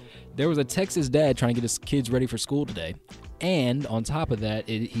 There was a Texas dad trying to get his kids ready for school today. And on top of that,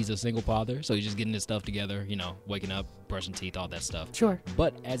 he's a single father. So he's just getting his stuff together, waking up, brushing teeth, all that stuff. Sure.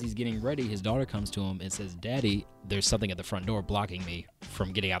 But as he's getting ready, his daughter comes to him and says, Daddy, there's something at the front door blocking me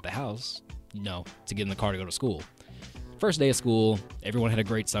from getting out the house, to get in the car to go to school. First day of school, everyone had a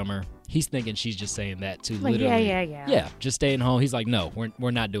great summer. He's thinking she's just saying that to literally. Yeah, just staying home. He's like, no, we're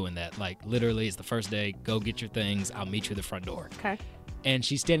not doing that. Like, literally, it's the first day. Go get your things. I'll meet you at the front door. Okay. And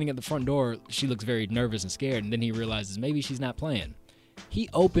she's standing at the front door. She looks very nervous and scared. And then he realizes maybe she's not playing. He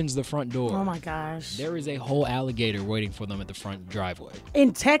opens the front door. Oh, my gosh. There is a whole alligator waiting for them at the front driveway.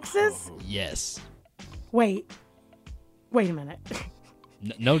 In Texas? Yes. Wait a minute.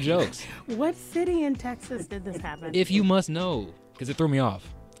 No jokes. What city in Texas did this happen? If you must know, because it threw me off.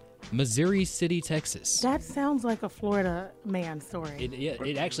 Missouri City, Texas. That sounds like a Florida man story.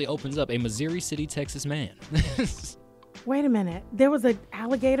 It actually opens up a Missouri City, Texas man. Wait a minute. There was an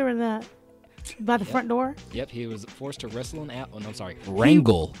alligator in the... By the front door? Yep, he was forced to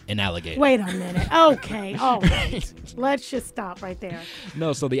wrangle an alligator. Wait a minute. Okay, all right. Let's just stop right there.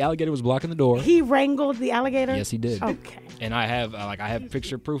 No, so the alligator was blocking the door. He wrangled the alligator? Yes, he did. Okay. And I have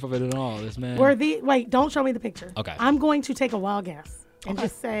picture proof of it and all. This man. Wait, don't show me the picture. Okay. I'm going to take a wild guess and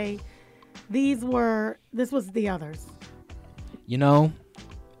just say this was the others. No.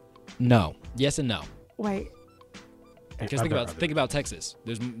 Yes and no. Wait. Because think about Texas.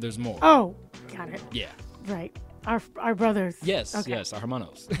 There's more. Oh, got it. Yeah. Right. Our brothers. Yes, okay. yes, our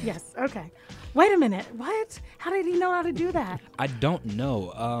hermanos. Yes, okay. Wait a minute. What? How did he know how to do that? I don't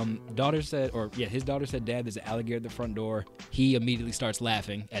know. His daughter said, Dad, there's an alligator at the front door. He immediately starts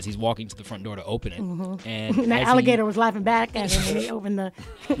laughing as he's walking to the front door to open it. Mm-hmm. And the alligator was laughing back at him when he opened the...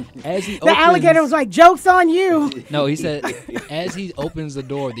 the alligator was like, joke's on you. No, he said, as he opens the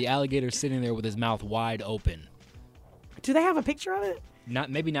door, the alligator's sitting there with his mouth wide open. Do they have a picture of it?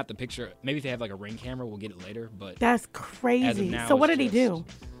 Maybe not the picture. Maybe if they have like a Ring camera, we'll get it later. But that's crazy. As of now, so what did he do?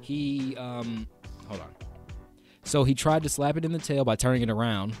 He hold on. So he tried to slap it in the tail by turning it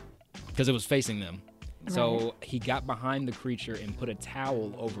around because it was facing them. Right. So he got behind the creature and put a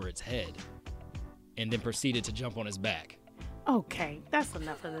towel over its head, and then proceeded to jump on its back. Okay, that's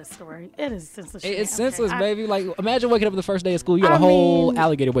enough of this story. It is senseless. It's senseless, baby. Like, imagine waking up the first day of school, you got a whole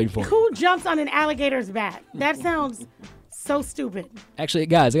alligator waiting for you. Who jumps on an alligator's back? That sounds so stupid. Actually,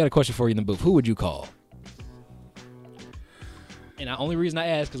 guys, I got a question for you in the booth. Who would you call? And the only reason I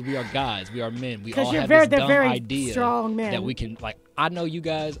ask is we are guys, we are men. We all have this dumb idea strong men. that we can, like, I know you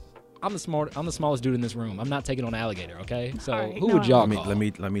guys. I'm the smallest dude in this room. I'm not taking on an alligator, okay? So right, who would y'all call? Let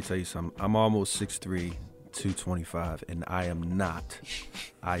me tell you something. I'm almost 6'3", 225, and I am not,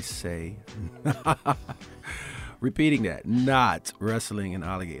 I say, repeating that, not wrestling an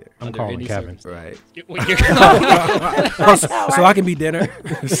alligator. I'm calling Kevin. Right. So I can be dinner.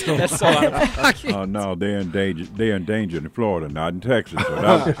 That's so out of pocket. Oh, no, they're in danger in Florida, not in Texas. So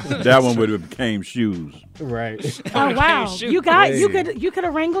that one would have became shoes. Right. Oh, wow. You guys, you could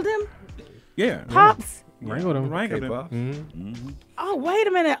have wrangled him? Yeah. Pops? Wrangled him. Mm-hmm. Oh, wait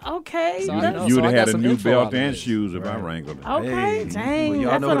a minute. Okay. You would have had a new belt and shoes if I wrangled it. Okay, dang. Well,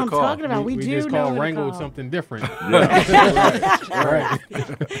 that's what I'm talking about. We do just know call wrangled something different. Right.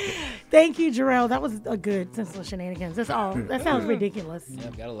 Thank you, Jarrell. That was a good senseless shenanigans. That's all. That sounds ridiculous. Yeah,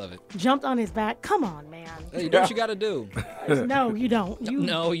 gotta love it. Jumped on his back. Come on, man. Hey, you do what you gotta do. No, you don't.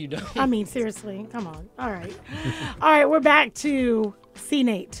 No, you don't. I mean, seriously. Come on. All right. All right, we're back to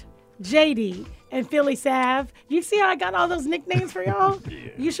C-Nate, JD, and Philly Sav. You see how I got all those nicknames for y'all?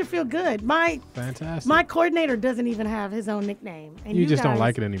 Yeah. You should feel good. Fantastic. My coordinator doesn't even have his own nickname. And you just don't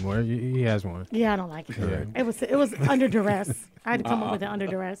like it anymore. He has one. Yeah, I don't like it. Yeah. It was under duress. I had to come up with it under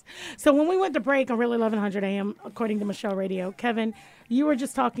duress. So when we went to break on Really 1100 AM, according to Michelle Radio, Kevin, you were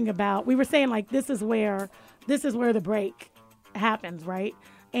just talking about, we were saying like this is where the break happens, right?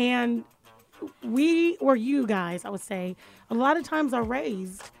 And we, or you guys, I would say, a lot of times are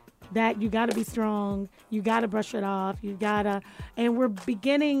raised that you got to be strong, you got to brush it off, and we're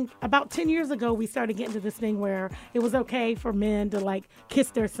beginning, about 10 years ago, we started getting to this thing where it was okay for men to like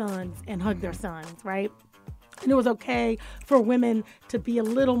kiss their sons and hug their sons, right? And it was okay for women to be a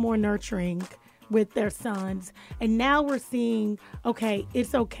little more nurturing with their sons. And now we're seeing, okay,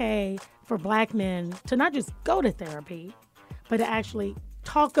 it's okay for black men to not just go to therapy, but to actually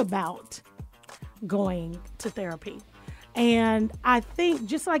talk about going to therapy. And I think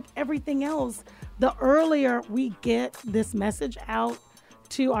just like everything else, the earlier we get this message out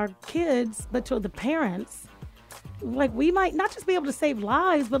to our kids, but to the parents, like we might not just be able to save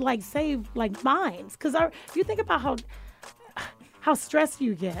lives, but like save like minds. Because you think about how stressed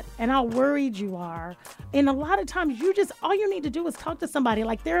you get and how worried you are. And a lot of times all you need to do is talk to somebody.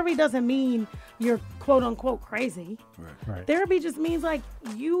 Like therapy doesn't mean you're quote unquote crazy. Right. Therapy just means like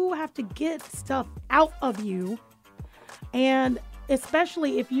you have to get stuff out of you. And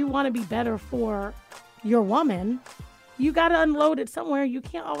especially if you want to be better for your woman, you got to unload it somewhere. You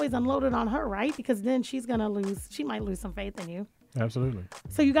can't always unload it on her, right? Because then she might lose some faith in you. Absolutely.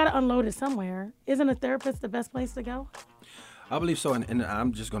 So you got to unload it somewhere. Isn't a therapist the best place to go? I believe so, and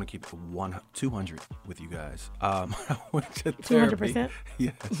I'm just going to keep it 200 with you guys. I went to therapy. 200%?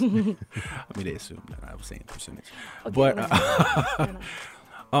 Yes. I mean, they assumed that I was saying percentage. Okay,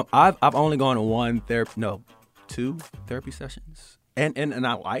 but I've only gone to 2 therapy sessions, and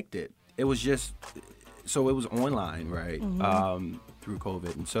I liked it. It was just, so it was online, right? Mm-hmm. Through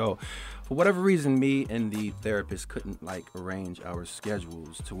COVID, and so for whatever reason, me and the therapist couldn't like arrange our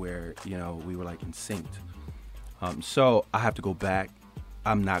schedules to where we were like in sync. So I have to go back.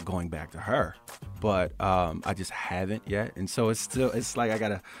 I'm not going back to her, but I just haven't yet, and so it's like I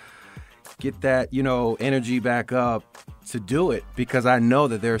gotta get that, energy back up to do it, because I know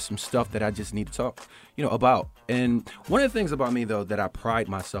that there's some stuff that I just need to talk, about. And one of the things about me, though, that I pride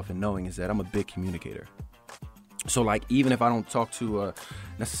myself in knowing is that I'm a big communicator. So, like, even if I don't talk to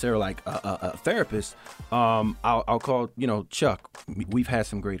necessarily like a therapist, I'll call, Chuck. We've had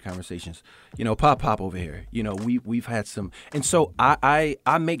some great conversations. Pop over here. We've had some, and so I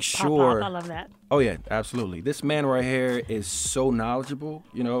make sure. Pop, I love that. Oh yeah, absolutely. This man right here is so knowledgeable.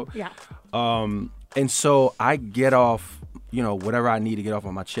 Yeah. And so I get off, whatever I need to get off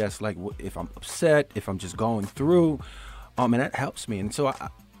on my chest. Like if I'm upset, if I'm just going through, and that helps me. And so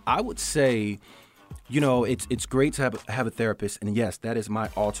I would say, it's great to have a therapist, and yes, that is my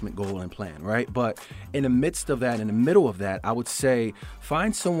ultimate goal and plan, right? But in the midst of that, in the middle of that, I would say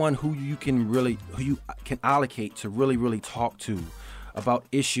find someone who you can allocate to really, really talk to about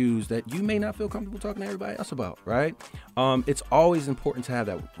issues that you may not feel comfortable talking to everybody else about, right? It's always important to have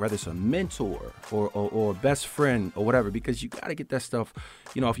that, whether it's a mentor or a best friend or whatever, because you got to get that stuff,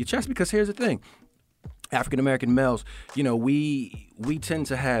 off your chest. Because here's the thing. African-American males, we tend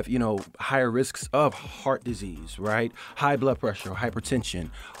to have, higher risks of heart disease, right? High blood pressure, hypertension,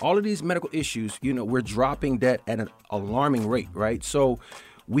 all of these medical issues, we're dropping that at an alarming rate, right? So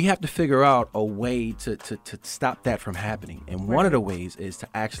we have to figure out a way to stop that from happening. And one of the ways is to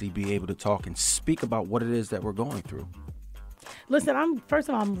actually be able to talk and speak about what it is that we're going through. Listen,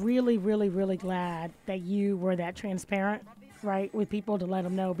 I'm really, really, really glad that you were that transparent, right, with people, to let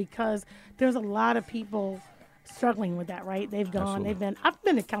them know, because there's a lot of people struggling with that, right? They've gone, I've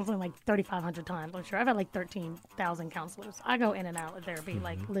been to counseling like 3,500 times. I'm sure I've had like 13,000 counselors. I go in and out of therapy,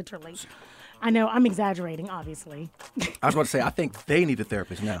 like literally. I know I'm exaggerating, obviously. I was about to say, I think they need a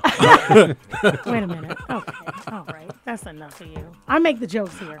therapist now. Wait a minute. Okay. All right. That's enough for you. I make the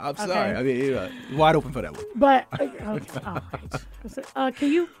jokes here. I'm sorry. I mean, you're wide open for that one. But, okay. All right. So,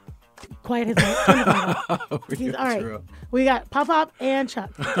 can you quiet his mic? Turn it down. All right. We got Pop and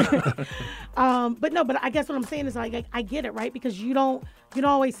Chuck. But I guess what I'm saying is, like, I get it, right? Because you don't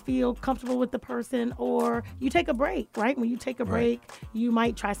always feel comfortable with the person, or you take a break, right? When you take a break, you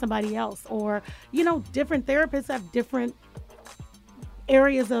might try somebody else, or, different therapists have different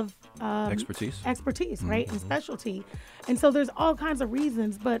areas of expertise, right? And specialty. And so there's all kinds of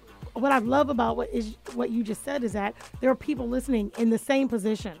reasons. But what I love about what you just said is that there are people listening in the same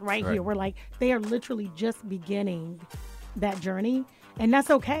position right here, where like they are literally just beginning that journey, and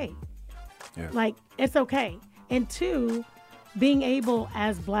that's okay. Yeah. Like, it's okay. And two, being able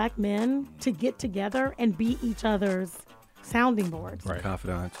as Black men to get together and be each other's sounding boards. Right.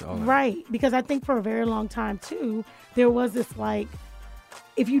 Confidants. All that. Right. Because I think for a very long time, too, there was this, like,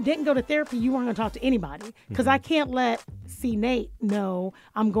 if you didn't go to therapy, you weren't going to talk to anybody. Because I can't let C. Nate know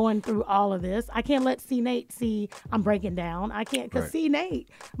I'm going through all of this. I can't let C. Nate see I'm breaking down. I can't, because C. Nate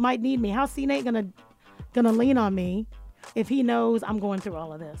might need me. How's C. Nate gonna lean on me if he knows I'm going through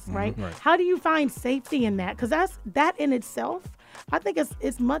all of this, right? How do you find safety in that? Because that in itself, I think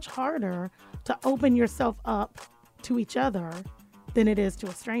it's much harder to open yourself up to each other than it is to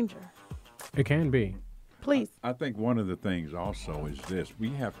a stranger. It can be. Please. I think one of the things also is this. We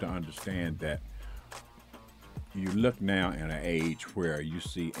have to understand that you look now in an age where you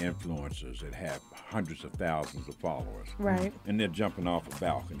see influencers that have hundreds of thousands of followers. Right. And they're jumping off of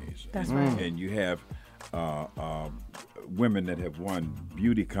balconies. That's right. And you have women that have won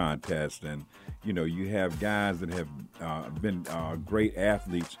beauty contests, and you have guys that have been great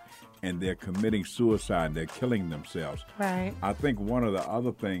athletes, and they're committing suicide, they're killing themselves. Right. I think one of the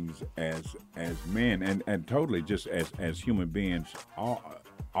other things as men and totally just as human beings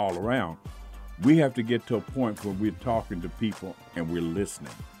all around, we have to get to a point where we're talking to people and we're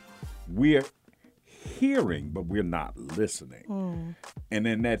listening. We're hearing, but we're not listening. And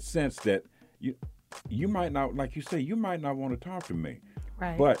in that sense that you might not, like you say, you might not want to talk to me.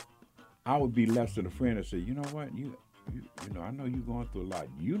 Right. But I would be less than a friend and say, you know what, I know you're going through a lot.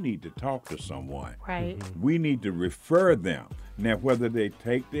 You need to talk to someone. Right. We need to refer them. Now, whether they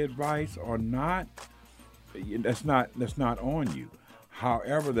take the advice or not, that's not on you.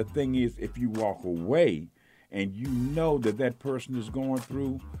 However, the thing is, if you walk away and you know that person is going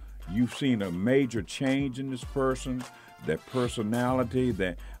through, you've seen a major change in this person, their personality,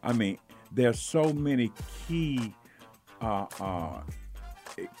 there's so many key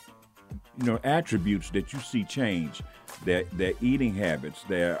attributes that you see change, their eating habits,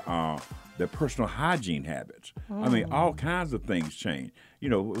 their their personal hygiene habits. I mean, all kinds of things change. You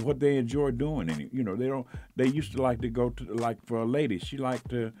know, what they enjoy doing. And, you know, they used to like to go to, like for a lady, she liked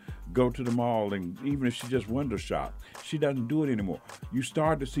to go to the mall, and even if she just window shop, she doesn't do it anymore. You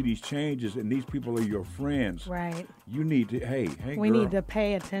start to see these changes, and these people are your friends. Right. You need to, hey, we girl. need to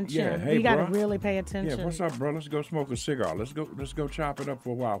pay attention. Yeah, hey, we got to bro. really pay attention. Yeah, what's up, bro? Let's go smoke a cigar. Let's go chop it up for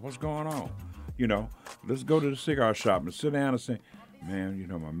a while. What's going on? You know, let's go to the cigar shop and sit down and say, man, you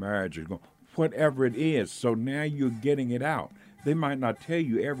know, my marriage is going, whatever it is. So now you're getting it out. They might not tell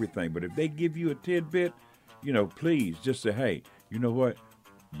you everything, but if they give you a tidbit, you know, please just say, hey, you know what?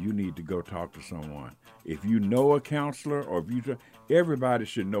 You need to go talk to someone. If you know a counselor, or if you, everybody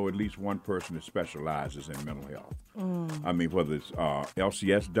should know at least one person that specializes in mental health. I mean, whether it's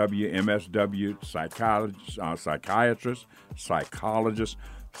LCSW, MSW, psychiatrist, psychologist,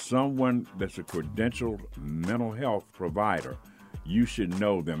 someone that's a credentialed mental health provider. You should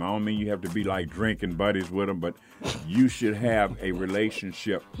know them. I don't mean you have to be like drinking buddies with them, but you should have a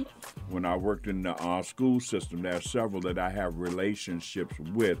relationship. When I worked in the school system, there are several that I have relationships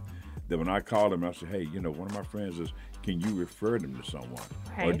with, that when I call them, I say, hey, you know, one of my friends is, can you refer them to someone?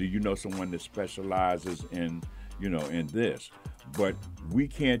 Right. Or do you know someone that specializes in, you know, in this? But we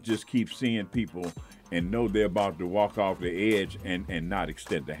can't just keep seeing people and know they're about to walk off the edge and not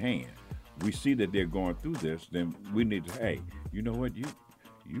extend the hand. We see that they're going through this, then we need to, hey, you know what, you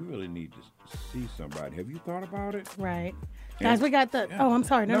really need to see somebody. Have you thought about it? Right. And, guys, we got the, oh, I'm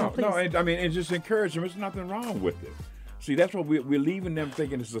sorry. No, please. No, I mean, and just encourage them. There's nothing wrong with it. See, that's what we're leaving them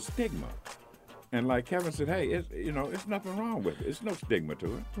thinking it's a stigma. And like Kevin said, hey, it's nothing wrong with it. It's no stigma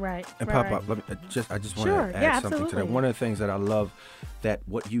to it. Right. And right, Pop, right. I just want to add something to that. One of the things that I love that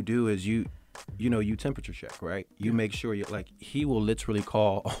what you do is you temperature check, right? You make sure he will literally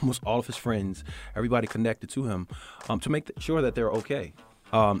call almost all of his friends, everybody connected to him, to make sure that they're okay.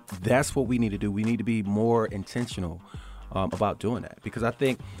 That's what we need to do. We need to be more intentional about doing that, because I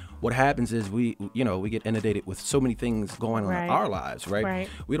think what happens is we get inundated with so many things going on in our lives, right?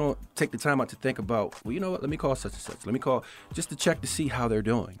 We don't take the time out to think about, well, you know what, let me call such and such. Let me call just to check to see how they're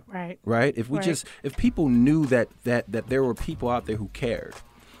doing. Right? If people knew that there were people out there who cared.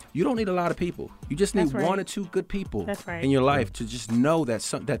 You don't need a lot of people. You just need one or two good people in your life to just know that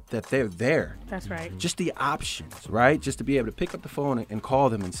that they're there. That's right. Just the options, right? Just to be able to pick up the phone and call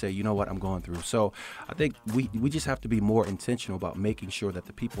them and say, you know what, I'm going through. So I think we just have to be more intentional about making sure that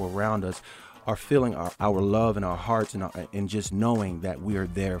the people around us are feeling our love in our hearts and just knowing that we are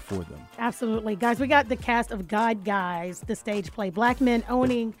there for them. Absolutely. Guys, we got the cast of GodGuys, the stage play. Black men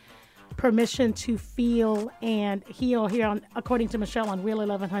owning permission to feel and heal here on, according to Michelle, on Real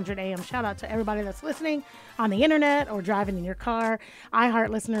 1100 AM. Shout out to everybody that's listening on the internet or driving in your car. iHeart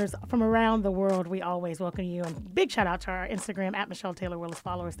listeners from around the world, we always welcome you. And big shout out to our Instagram at Michelle Taylor Willis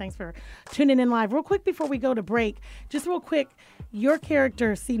followers. Thanks for tuning in live. Real quick before we go to break, just real quick, your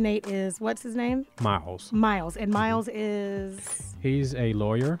character, C. Nate, is, what's his name? Miles. And Miles is? He's a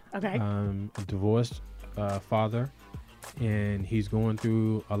lawyer. Okay. A divorced father. And he's going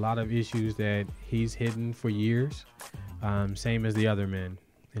through a lot of issues that he's hidden for years, same as the other men.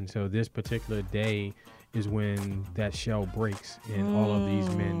 And so this particular day is when that shell breaks and all of these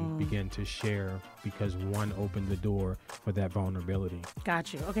men begin to share because one opened the door for that vulnerability.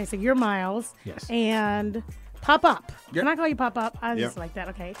 Got you. Okay, so you're Miles. Yes. And Pop Up. Yep. Can I call you Pop Up? I just like that.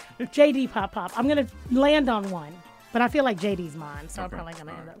 Okay. JD Pop Up. I'm going to land on one, but I feel like JD's mine, so I'm probably going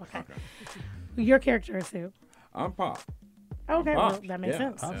to end up. Okay. Your character is who? I'm Pop. Okay, Pop. well, that makes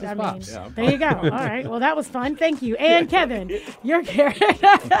sense. Pops. I Pops. mean, Yeah, there you go. All right. Well, that was fun. Thank you. And Kevin, your character.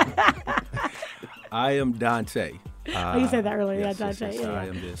 I am Dante. You said that earlier. Yes, Dante. yes, Yeah. I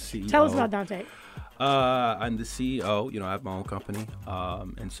am the CEO. Tell us about Dante. I'm the CEO. I have my own company,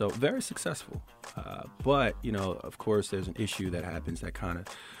 and so very successful. But of course, there's an issue that happens that kind of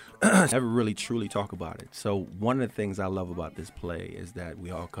never really truly talk about it. So one of the things I love about this play is that we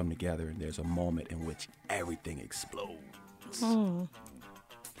all come together and there's a moment in which everything explodes. You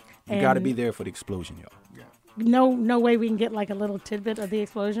got to be there for the explosion, y'all. Yeah. No way we can get like a little tidbit of the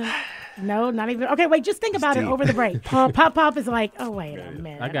explosion. No, not even. Okay, wait. Just think about it over the break. Pop is like, oh wait a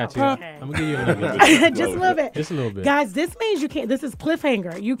minute. I got you. Okay. I'm gonna give you a little bit. Just a little bit. Just a little bit. Guys, this means you can't. This is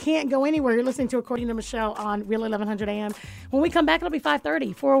cliffhanger. You can't go anywhere. You're listening to According to Michelle on Real 1100 AM. When we come back, it'll be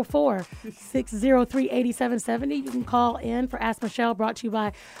 5:30. 404-603-8770. You can call in for Ask Michelle. Brought to you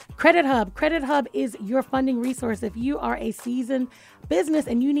by Credit Hub. Credit Hub is your funding resource. If you are a seasoned business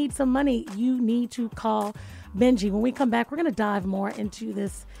and you need some money, you need to call Benji. When we come back, we're going to dive more into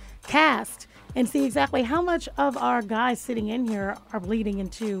this cast and see exactly how much of our guys sitting in here are bleeding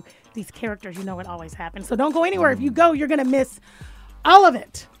into these characters. You know it always happens. So don't go anywhere. If you go, you're going to miss all of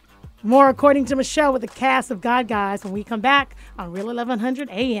it. More According to Michelle with the cast of God Guys when we come back on Real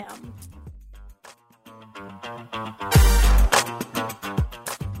 1100 AM.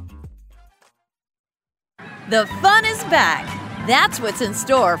 The fun is back. That's what's in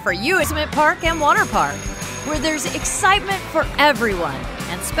store for you at Amusement Park and Water Park, where there's excitement for everyone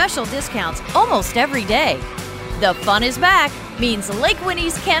and special discounts almost every day. The fun is back means Lake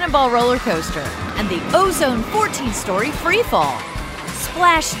Winnie's Cannonball Roller Coaster and the Ozone 14-story Freefall.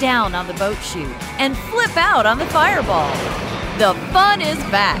 Splash down on the boat chute and flip out on the fireball. The fun is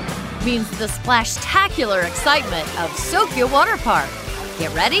back means the splash-tacular excitement of Sokia Water Park.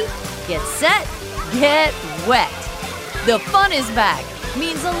 Get ready, get set, get wet. The fun is back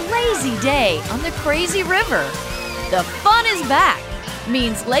means a lazy day on the crazy river. The fun is back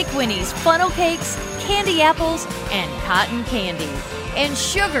means Lake Winnie's funnel cakes, candy apples, and cotton candy, and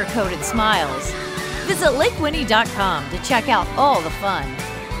sugar-coated smiles. Visit lakewinnie.com to check out all the fun.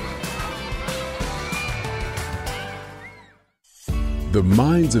 The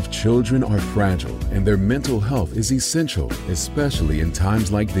minds of children are fragile, and their mental health is essential, especially in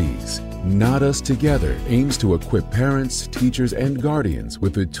times like these. Not Us Together aims to equip parents, teachers, and guardians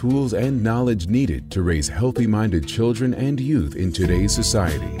with the tools and knowledge needed to raise healthy-minded children and youth in today's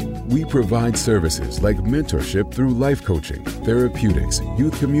society. We provide services like mentorship through life coaching, therapeutics,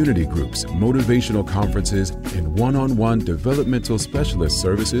 youth community groups, motivational conferences, and one-on-one developmental specialist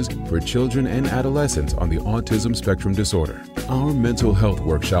services for children and adolescents on the autism spectrum disorder. Our mental health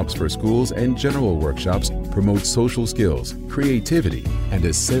workshops for schools and general workshops promote social skills, creativity, and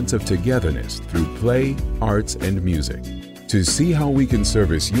a sense of togetherness through play, arts, and music. To see how we can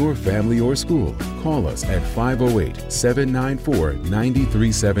service your family or school, call us at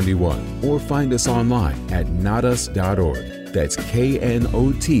 508-794-9371 or find us online at notus.org. That's KNOTUS.org.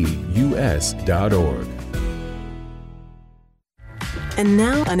 And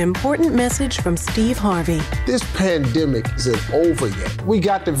now, an important message from Steve Harvey. This pandemic isn't over yet. We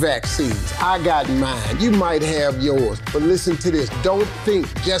got the vaccines. I got mine. You might have yours. But listen to this. Don't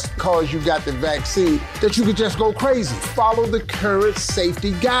think just because you got the vaccine that you could just go crazy. Follow the current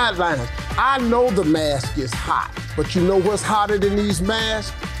safety guidelines. I know the mask is hot, but you know what's hotter than these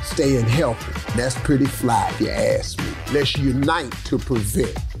masks? Staying healthy. That's pretty fly if you ask me. Let's unite to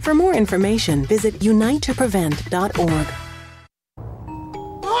prevent. For more information, visit unitetoprevent.org.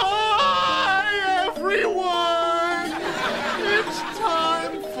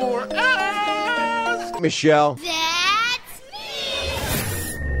 Michelle. That's me.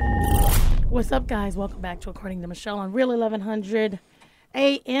 What's up, guys? Welcome back to According to Michelle on Real 1100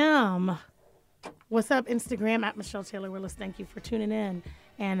 AM. What's up, Instagram at Michelle Taylor Willis. Thank you for tuning in.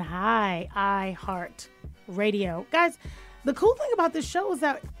 And hi, iHeart Radio. Guys, the cool thing about this show is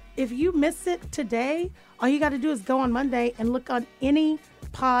that if you miss it today, all you got to do is go on Monday and look on any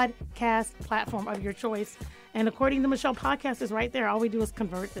podcast platform of your choice. And According to Michelle podcast is right there. All we do is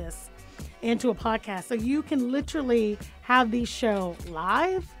convert this into a podcast. So you can literally have these show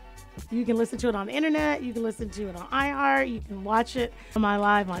live. You can listen to it on the internet. You can listen to it on iHeart. You can watch it on my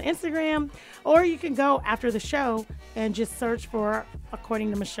live on Instagram. Or you can go after the show and just search for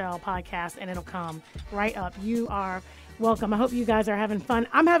According to Michelle podcast and it'll come right up. You are welcome. I hope you guys are having fun.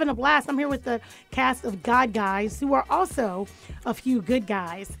 I'm having a blast. I'm here with the cast of God Guys, who are also a few good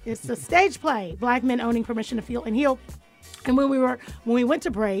guys. It's a stage play, Black men owning permission to feel and heal. And when we went to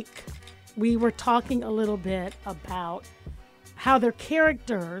break, we were talking a little bit about how their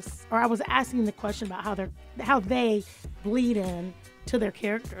characters, or I was asking the question about how they bleed in to their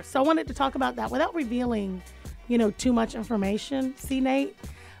characters. So I wanted to talk about that without revealing, too much information, C. Nate.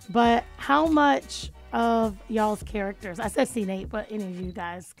 But how much of y'all's characters, I said C. Nate, but any of you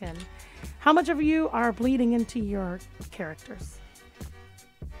guys can, how much of you are bleeding into your characters?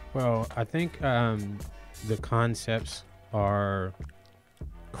 Well, I think the concepts are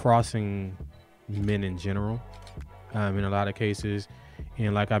crossing men in general in a lot of cases.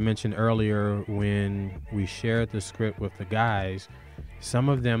 And like I mentioned earlier, when we shared the script with the guys, some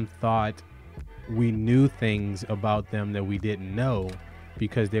of them thought we knew things about them that we didn't know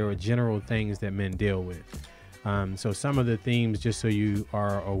because there were general things that men deal with. So some of the themes, just so you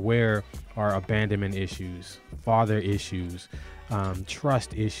are aware, are abandonment issues, father issues,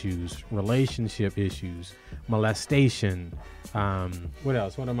 trust issues, relationship issues, molestation. What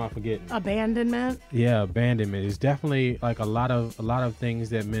else? What am I forgetting? Abandonment. Yeah, abandonment is definitely like a lot of things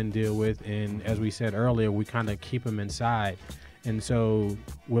that men deal with, and as we said earlier, we kind of keep them inside. And so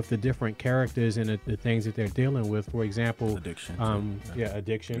with the different characters and the things that they're dealing with, for example, addiction.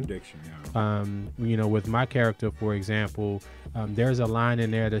 Addiction. With my character, for example, there's a line in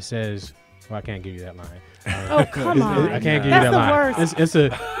there that says, Well, I can't give you that line. Oh, come on. I can't give you that line. That's It's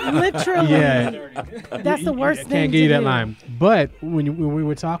a literally. Yeah. That's the worst I thing. can't give you to that do. line. But when we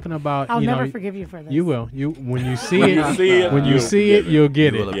were talking about, I'll you never know, forgive you for this. You will. When you see When it, you see it, when you you'll see it, get it. you'll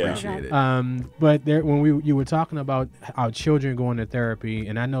get You it. will appreciate it. But when you were talking about our children going to therapy,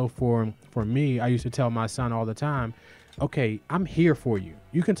 and I know for me, I used to tell my son all the time, okay, I'm here for you.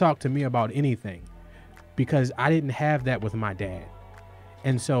 You can talk to me about anything, because I didn't have that with my dad.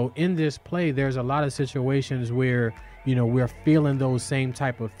 And so in this play, there's a lot of situations where, you know, we're feeling those same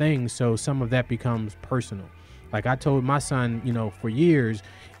type of things. So some of that becomes personal. Like I told my son, you know, for years,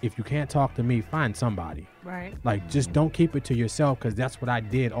 if you can't talk to me, find somebody. Right. Like, just don't keep it to yourself, because that's what I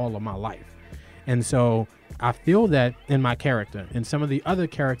did all of my life. And so I feel that in my character, and some of the other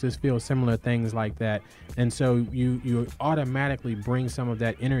characters feel similar things like that. And so you automatically bring some of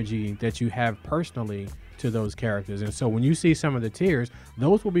that energy that you have personally to those characters. And so when you see some of the tears,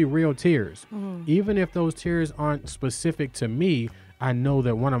 those will be real tears. Even if those tears aren't specific to me, I know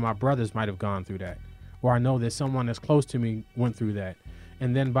that one of my brothers might have gone through that, or I know that someone that's close to me went through that.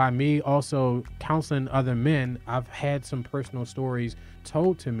 And then by me also counseling other men, I've had some personal stories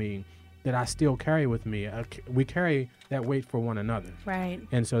told to me that I still carry with me. We carry that weight for one another. Right.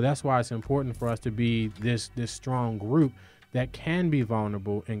 And so that's why it's important for us to be this strong group that can be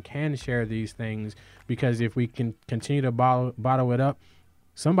vulnerable and can share these things, because if we can continue to bottle it up,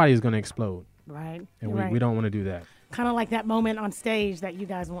 somebody's going to explode. Right. And we don't want to do that. Kind of like that moment on stage that you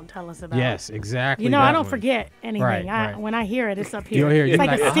guys won't tell us about. Yes, exactly. You know, I don't one. forget anything. Right. When I hear it, it's up here. You'll hear it. It's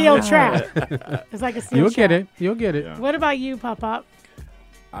like a steel trap. It's like a steel You'll trap. get it. You'll get it. Yeah. What about you, Pop?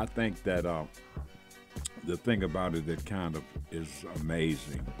 I think that the thing about it that kind of is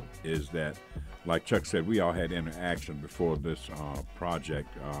amazing is that, like Chuck said, we all had interaction before this project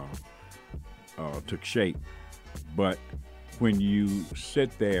took shape. But when you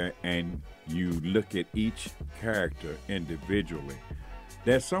sit there and you look at each character individually,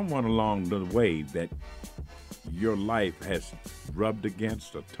 there's someone along the way that your life has rubbed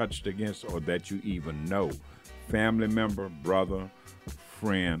against or touched against, or that you even know. Family member, brother,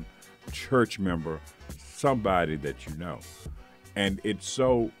 friend, church member, somebody that you know. And it's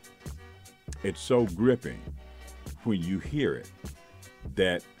so gripping when you hear it,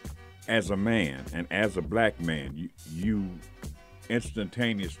 that as a man and as a black man, you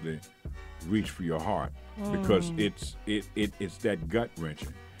instantaneously reach for your heart, because it's that gut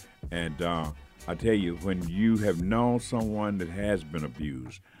wrenching. And I tell you, when you have known someone that has been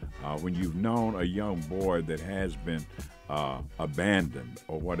abused, when you've known a young boy that has been abandoned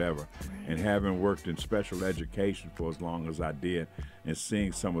or whatever, and having worked in special education for as long as I did, and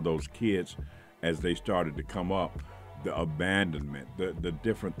seeing some of those kids as they started to come up, the abandonment, the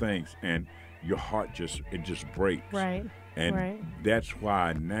different things, and your heart just breaks. Right. And that's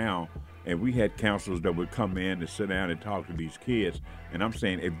why now, and we had counselors that would come in and sit down and talk to these kids, and I'm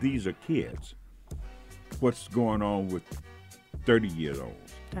saying, if these are kids, what's going on with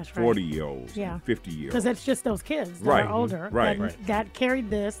 30-year-olds, That's right. 40-year-olds, Yeah. 50-year-olds? Because it's just those kids that Right. are older Right. that carried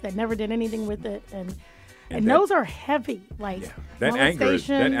this, that never did anything with it, and that- those are heavy. Like That anger is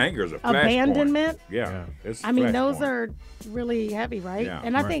a flashpoint. abandonment. Yeah, it's a I mean, those flashpoint. are really heavy, right? Yeah.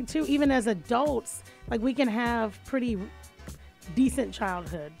 And I Right. think too, even as adults, like we can have pretty decent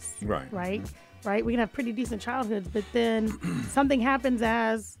childhoods. Right. Right. We can have pretty decent childhoods, but then something happens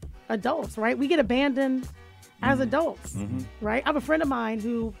as adults, right? We get abandoned as adults, right? I have a friend of mine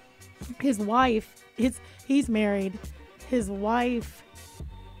who, his wife, he's married. His wife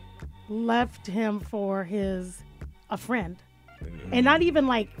left him for a friend. And not even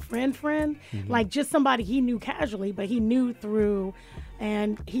like friend, like just somebody he knew casually, but he knew through,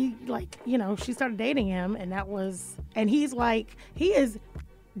 and he she started dating him, and he's like, he is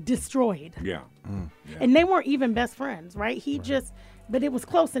destroyed. Yeah. And they weren't even best friends, right? But it was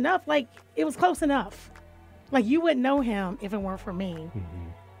close enough. Like, it was close enough. Like, you wouldn't know him if it weren't for me,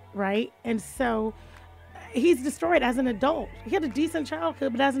 right? And so he's destroyed as an adult. He had a decent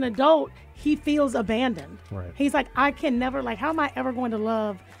childhood, but as an adult, he feels abandoned. Right. He's like, I can never, how am I ever going to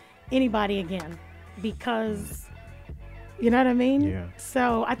love anybody again? Because, you know what I mean? Yeah.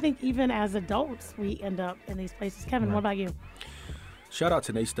 So I think even as adults, we end up in these places. Kevin, what about you? Shout out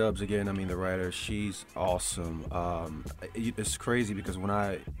to Nate Stubbs again. I mean, the writer, she's awesome. It's crazy because when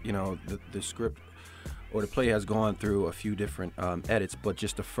the script or the play has gone through a few different edits, but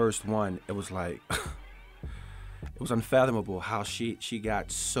just the first one, it was like, it was unfathomable how she got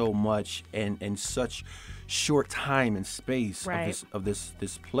so much in such short time and space of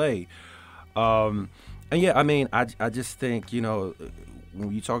this play. And yeah, I mean, I just think, when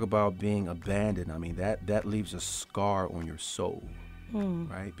you talk about being abandoned, I mean, that leaves a scar on your soul.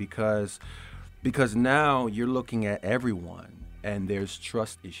 right? Because now you're looking at everyone, and there's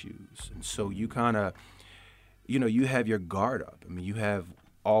trust issues, and so you kind of, you have your guard up. I mean, you have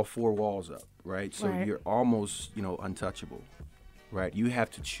all four walls up, right? So you're almost, untouchable, right? You have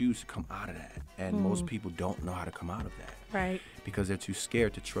to choose to come out of that, and most people don't know how to come out of that, right? Because they're too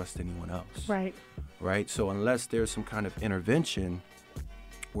scared to trust anyone else, right? Right. So unless there's some kind of intervention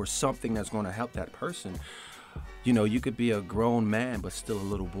or something that's going to help that person, you could be a grown man but still a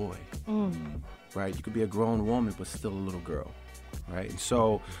little boy, right? You could be a grown woman but still a little girl, right? And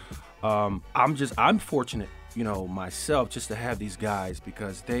so I'm fortunate, myself, just to have these guys,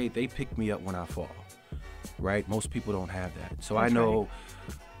 because they pick me up when I fall, right? Most people don't have that. So that's I know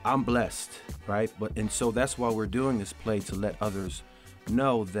I'm blessed, right? And so that's why we're doing this play, to let others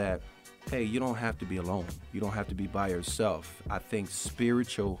know that, hey, you don't have to be alone. You don't have to be by yourself. I think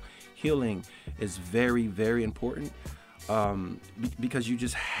spiritual healing is very, very important, because you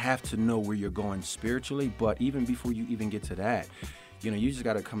just have to know where you're going spiritually. But even before you even get to that, you just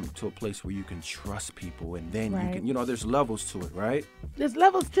got to come to a place where you can trust people, and then you can, there's levels to it, right? There's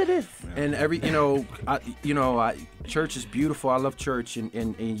levels to this. And church is beautiful. I love church,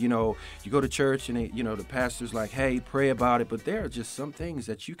 and you go to church, and the pastor's like, hey, pray about it. But there are just some things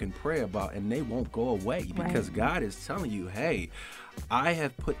that you can pray about, and they won't go away, because God is telling you, hey, I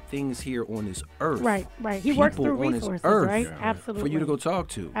have put things here on this earth. Right. He works through resources, right? Yeah. Absolutely. For you to go talk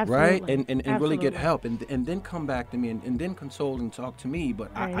to, absolutely. right? And really get help, and then come back to me, and then console and talk to me.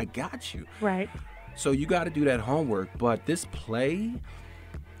 But I got you. Right. So you got to do that homework. But this play,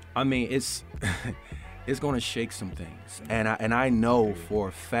 I mean, it's going to shake some things, and I know for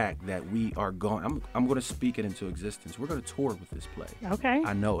a fact that we are going. I'm going to speak it into existence. We're going to tour with this play. Okay.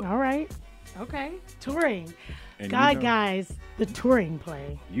 I know it. All right. Okay. Touring. And Guys, the touring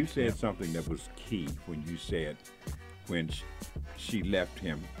play. You said something that was key when you said when she left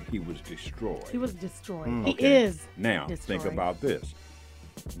him, he was destroyed. He was destroyed. Okay. He is. Now destroyed. think about this.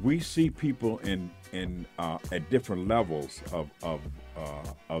 We see people in at different levels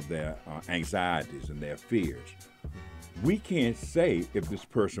of their anxieties and their fears. We can't say if this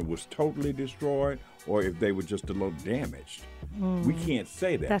person was totally destroyed or if they were just a little damaged. We can't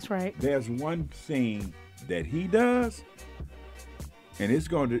say that. That's right. There's one thing that he does, and it's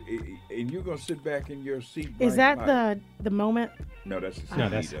going to, and you're going to sit back in your seat. Is that the moment? No, that's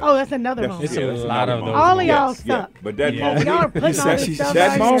that's another moment. It's a lot of those. All of y'all suck. Yeah. But that moment, y'all are putting all this stuff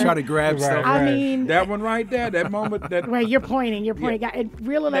that out moment, here. try to grab stuff. I mean, that one right there, that moment. That right, you're pointing. Yeah.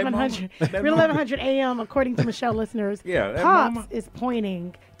 Real 1100 AM, according to Michelle listeners. Yeah, that Pops moment is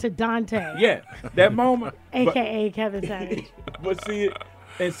pointing to Dante. Yeah, that moment, AKA Kevin Savage. But see,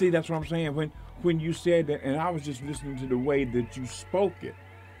 that's what I'm saying. When you said that, and I was just listening to the way that you spoke it,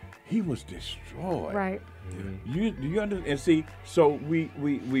 he was destroyed. Right. Do you understand? And see, so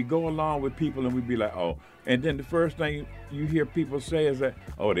we go along with people, and we be like, oh, and then the first thing you hear people say is that,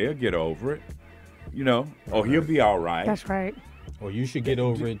 oh, they'll get over it. Oh, he'll be all right. That's right. Or you should get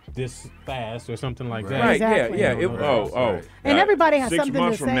over it this fast, or something like that. Right, exactly. yeah. And everybody has 6 something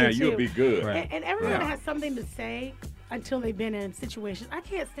months to from say, now, too. you'll be good. Right. And everyone has something to say until they've been in situations. I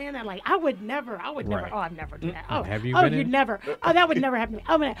can't stand that. Like, I would never. Oh, I'd never do that. Oh, have you been you'd in? never. Oh, that would never happen to me.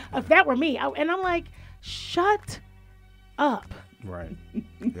 Oh, man, if that were me. And I'm like, shut up. Right.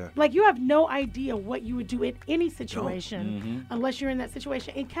 Yeah. Like, you have no idea what you would do in any situation unless you're in that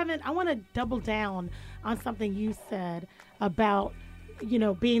situation. And Kevin, I want to double down on something you said about,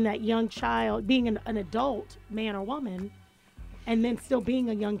 being that young child, being an adult man or woman, and then still being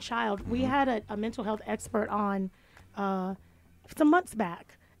a young child. We had a mental health expert on some months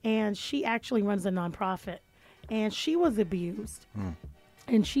back, and she actually runs a nonprofit, and she was abused.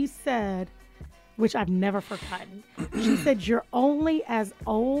 And she said, which I've never forgotten, she said, you're only as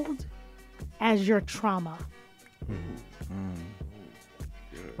old as your trauma.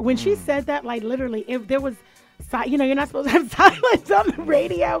 When she said that, like, literally, if there was, you're not supposed to have silence on the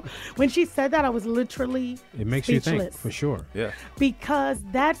radio. When she said that, I was literally It makes speechless. you think, for sure. Yeah. Because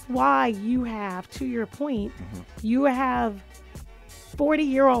that's why you have, to your point, you have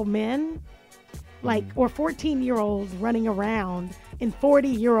 40-year-old men, or 14-year-olds running around in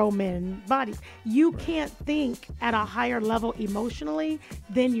 40-year-old men bodies. You can't think at a higher level emotionally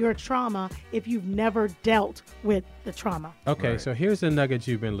than your trauma if you've never dealt with the trauma. Okay, so here's the nugget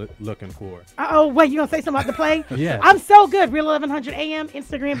you've been looking for. Oh, wait, you gonna say something about the play? Yeah. I'm so good. Real 1100 AM,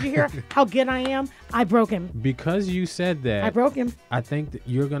 Instagram, you hear how good I am? I broke him. Because you said that, I broke him. I think that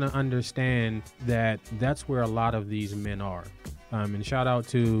you're going to understand that that's where a lot of these men are. And shout out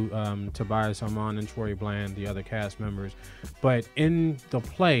to Tobias Armand and Troy Bland, the other cast members. But in the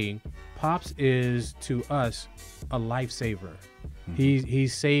play, Pops is, to us, a lifesaver. He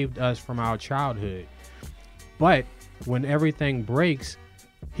saved us from our childhood. But when everything breaks,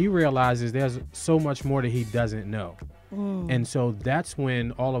 he realizes there's so much more that he doesn't know. And so that's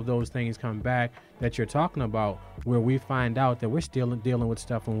when all of those things come back that you're talking about, where we find out that we're still dealing with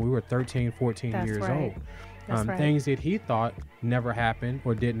stuff when we were 13, 14 That's years right. old. That's right. Things that he thought never happened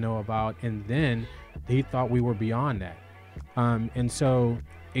or didn't know about, and then he thought we were beyond that. And so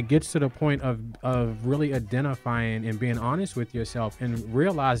it gets to the point of really identifying and being honest with yourself and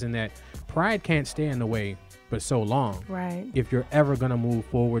realizing that pride can't stay in the way but so long. Right. If you're ever going to move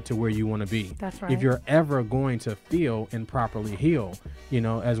forward to where you want to be. That's right. If you're ever going to feel and properly heal,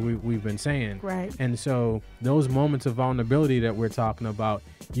 as we've been saying. Right. And so those moments of vulnerability that we're talking about,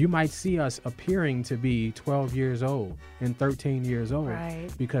 you might see us appearing to be 12 years old and 13 years old. Right.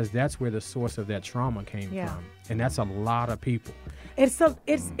 Because that's where the source of that trauma came from. And that's a lot of people. And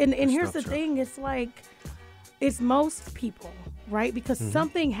here's the thing, it's like, it's most people, right? Because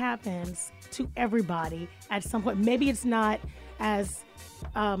something happens to everybody at some point. Maybe it's not as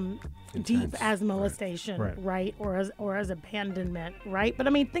deep as molestation, right? Or as abandonment, right? But I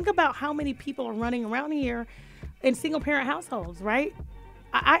mean, think about how many people are running around here in single parent households, right?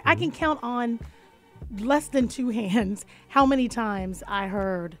 I can count on less than two hands how many times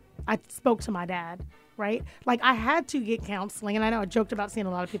I spoke to my dad, right? Like, I had to get counseling, and I know I joked about seeing a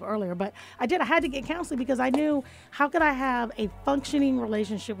lot of people earlier, but I had to get counseling because I knew, how could I have a functioning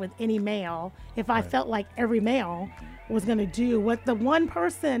relationship with any male if I felt like every male was going to do what the one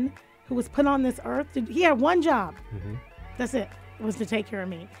person who was put on this earth did? He had one job. That's it, was to take care of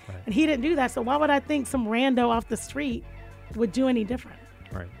me. And he didn't do that, so why would I think some rando off the street would do any different?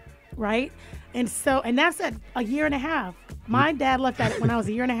 Right? And that's at a year and a half. My dad left at it when I was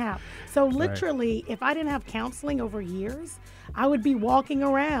a year and a half. So literally, if I didn't have counseling over years, I would be walking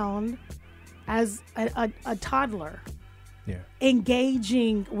around as a toddler,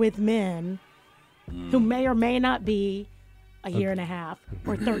 engaging with men who may or may not be a year and a half,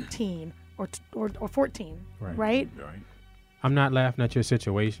 or 13, or 14, right? I'm not laughing at your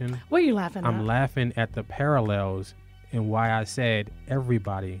situation. What are you laughing at? I'm laughing at the parallels and why I said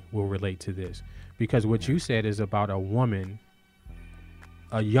everybody will relate to this. Because what you said is about a woman,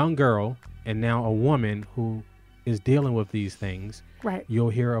 a young girl, and now a woman who is dealing with these things. Right. You'll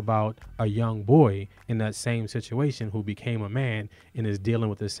hear about a young boy in that same situation who became a man and is dealing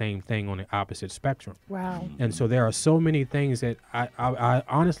with the same thing on the opposite spectrum. Wow. And so there are so many things that I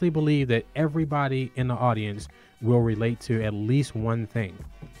honestly believe that everybody in the audience will relate to at least one thing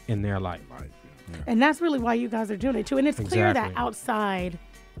in their life. And that's really why you guys are doing it too. And it's clear that Exactly. outside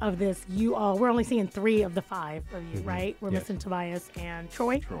of this, we're only seeing 3 of the 5 of you, right? We're missing Tobias and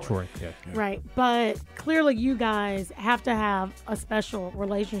Troy. Troy, yeah. Right. But clearly you guys have to have a special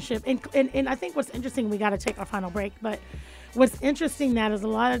relationship. And I think what's interesting, we got to take our final break, but what's interesting that is a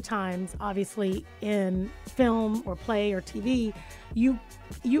lot of times, obviously, in film or play or TV, you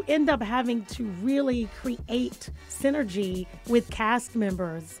end up having to really create synergy with cast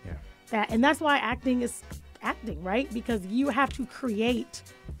members. And that's why acting is acting, right? Because you have to create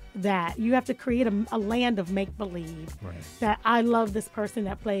that. You have to create a land of make-believe. That I love this person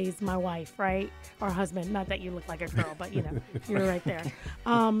that plays my wife, right? Or husband. Not that you look like a girl, but you're right there.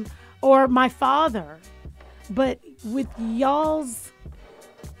 Or my father. But with y'all's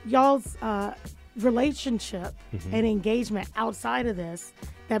relationship and engagement outside of this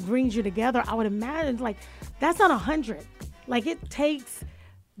that brings you together, I would imagine, like, that's not 100. Like, it takes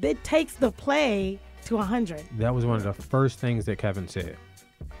the play to 100. That was one of the first things that Kevin said,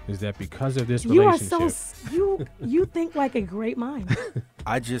 is that because of this relationship. You are so you think like a great mind.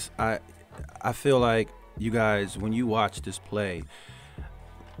 I feel like you guys, when you watch this play,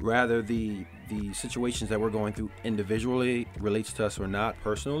 rather the situations that we're going through individually relates to us or not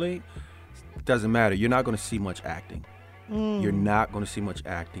personally, doesn't matter. You're not going to see much acting. You're not going to see much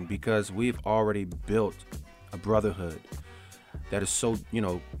acting because we've already built a brotherhood that is so,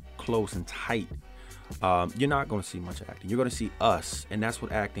 close and tight. You're not going to see much acting. You're going to see us, and that's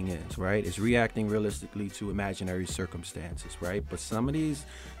what acting is, right? It's reacting realistically to imaginary circumstances, right? But some of these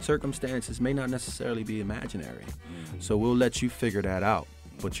circumstances may not necessarily be imaginary. So we'll let you figure that out,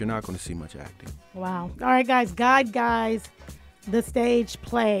 but you're not going to see much acting. Wow. All right, guys. GodGuys, the stage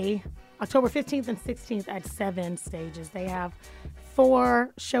play, October 15th and 16th at 7 stages. They have 4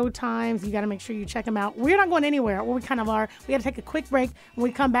 show times. You got to make sure you check them out. We're not going anywhere. Well, we kind of are. We got to take a quick break. When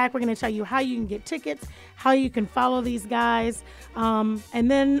we come back, we're going to tell you how you can get tickets, how you can follow these guys, and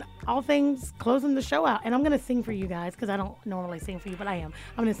then all things closing the show out. And I'm going to sing for you guys because I don't normally sing for you, but I am.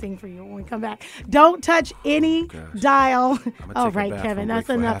 I'm going to sing for you when we come back. Don't touch any dial. Oh, right, Kevin. That's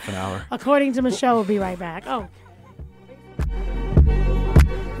enough. Half an hour. According to Michelle, we'll be right back. Oh.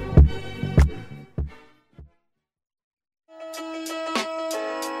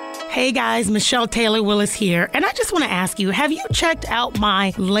 Hey guys, Michelle Taylor Willis here, and I just want to ask you, have you checked out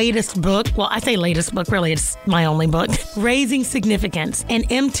my latest book? Well, I say latest book, really, it's my only book, Raising Significance, an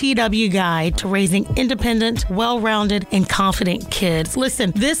MTW guide to raising independent, well-rounded, and confident kids.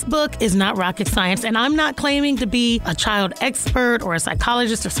 Listen, this book is not rocket science, and I'm not claiming to be a child expert or a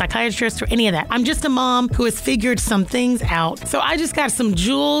psychologist or psychiatrist or any of that. I'm just a mom who has figured some things out. So I just got some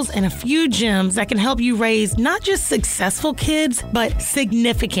jewels and a few gems that can help you raise not just successful kids, but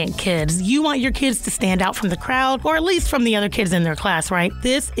significant kids. You want your kids to stand out from the crowd, or at least from the other kids in their class, right?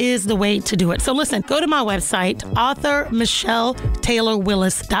 This is the way to do it. So listen, go to my website,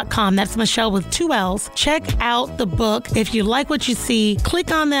 authormichelletaylorswillis.com. That's Michelle with 2 L's. Check out the book. If you like what you see,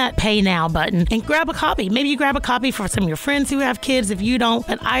 click on that Pay Now button and grab a copy. Maybe you grab a copy for some of your friends who have kids if you don't.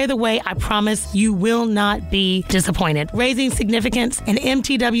 But either way, I promise you will not be disappointed. Raising Significance, an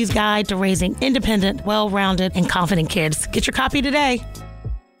MTW's guide to raising independent, well-rounded, and confident kids. Get your copy today.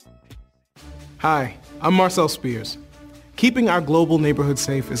 Hi, I'm Marcel Spears. Keeping our global neighborhood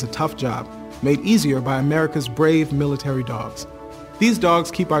safe is a tough job, made easier by America's brave military dogs. These dogs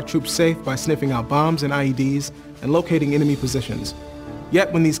keep our troops safe by sniffing out bombs and IEDs and locating enemy positions.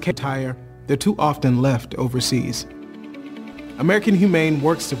 Yet when these kids retire, they're too often left overseas. American Humane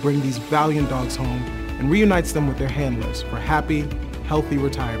works to bring these valiant dogs home and reunites them with their handlers for happy, healthy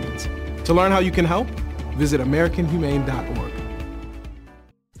retirements. To learn how you can help, visit AmericanHumane.org.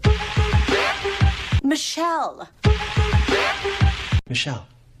 Michelle. Michelle.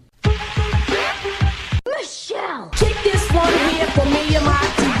 Michelle. Kick this one here for me and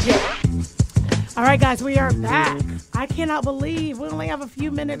my DJ. All right, guys, we are back. I cannot believe we only have a few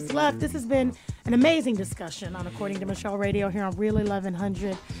minutes left. This has been an amazing discussion on According to Michelle Radio here on Real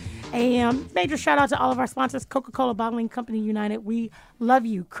 1100 AM. Major shout out to all of our sponsors, Coca-Cola Bottling Company United. We love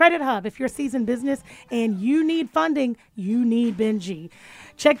you. Credit Hub, if you're a seasoned business and you need funding, you need Benji.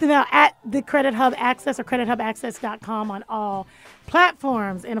 Check them out at the Credit Hub Access or credithubaccess.com on all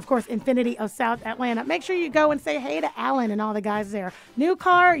platforms. And, of course, Infinity of South Atlanta. Make sure you go and say hey to Alan and all the guys there. New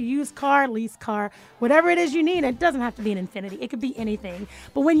car, used car, lease car, whatever it is you need. It doesn't have to be an Infinity. It could be anything.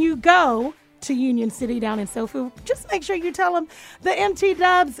 But when you go to Union City down in Sofu, just make sure you tell them the MT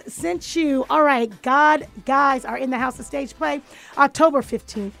Dubs sent you. All right, GodGuys are in the house of stage play October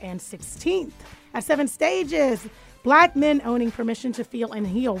 15th and 16th at 7 stages. Black men owning permission to feel and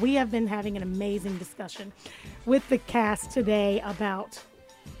heal. We have been having an amazing discussion with the cast today about,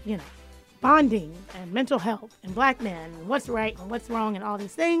 bonding and mental health and black men and what's right and what's wrong and all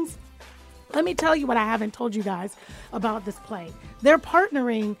these things. Let me tell you what I haven't told you guys about this play. They're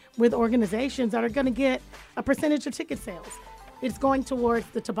partnering with organizations that are going to get a percentage of ticket sales. It's going towards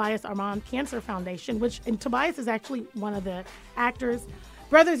the Tobias Armand Cancer Foundation, and Tobias is actually one of the actors,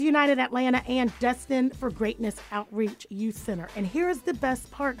 Brothers United Atlanta, and Destined for Greatness Outreach Youth Center. And here's the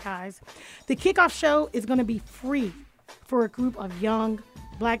best part, guys. The kickoff show is going to be free for a group of young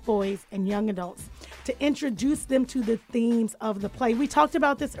black boys and young adults to introduce them to the themes of the play. We talked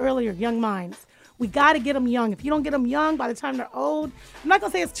about this earlier, young minds. We got to get them young. If you don't get them young, by the time they're old, I'm not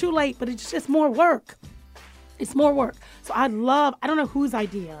going to say it's too late, but it's just more work. It's more work. So I don't know whose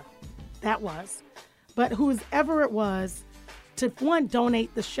idea that was, but whoever it was, to one,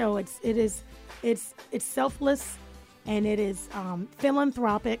 donate the show. It's selfless, and it is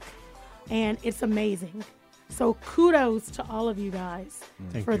philanthropic, and it's amazing. So kudos to all of you guys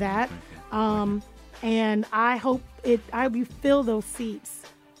for that. And I hope we fill those seats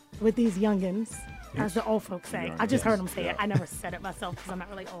with these youngins, as the old folks say. I just heard them say it. I never said it myself because I'm not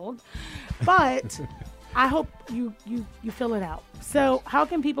really old, but I hope you fill it out. So how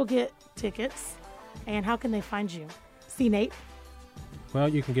can people get tickets, and how can they find you? See, Nate? Well,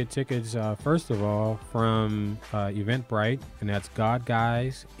 you can get tickets, first of all, from Eventbrite, and that's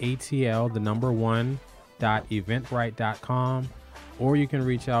GodGuys, ATL, the number 1, .eventbrite.com, or you can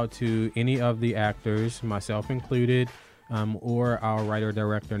reach out to any of the actors, myself included, or our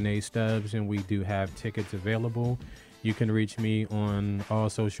writer-director, Nate Stubbs, and we do have tickets available. You can reach me on all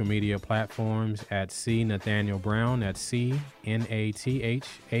social media platforms at C Nathaniel Brown, that's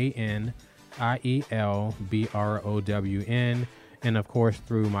CNATHANIELBROWN, and of course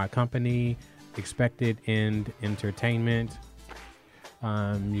through my company, Expected End Entertainment.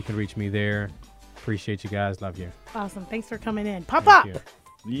 You can reach me there. Appreciate you guys. Love you. Awesome. Thanks for coming in. Pop up.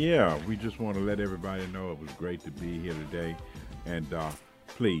 Yeah, we just want to let everybody know it was great to be here today. And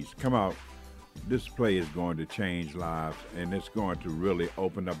please come out. This play is going to change lives, and it's going to really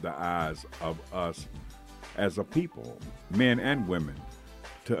open up the eyes of us as a people, men and women,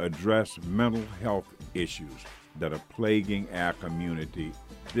 to address mental health issues that are plaguing our community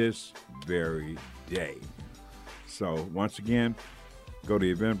this very day. So once again, Go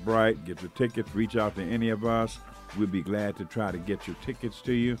to Eventbrite, get your tickets, reach out to any of us. We'll be glad to try to get your tickets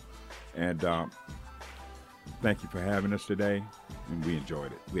to you. And thank you for having us today, and we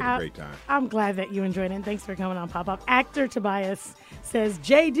enjoyed it. We had a great time. I'm glad that you enjoyed it, and thanks for coming on Pop-Up. Actor Tobias says,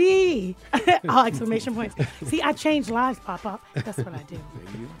 JD! All exclamation points. See, I change lives, Pop-Up. That's what I do.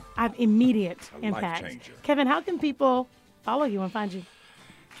 I have immediate impact. Changer. Kevin, how can people follow you and find you?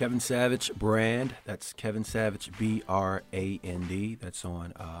 Kevin Savage Brand. That's Kevin Savage BRAND. That's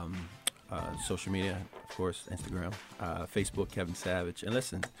on social media, of course, Instagram, Facebook, Kevin Savage. And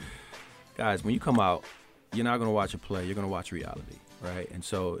listen, guys, when you come out, you're not going to watch a play. You're going to watch reality, right? And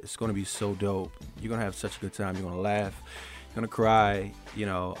so it's going to be so dope. You're going to have such a good time. You're going to laugh. You're going to cry.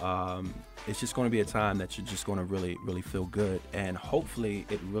 It's just going to be a time that you're just going to really, really feel good. And hopefully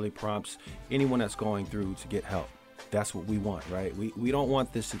it really prompts anyone that's going through to get help. That's what we want, right? We don't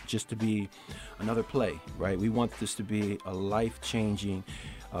want this just to be another play, right? We want this to be a life-changing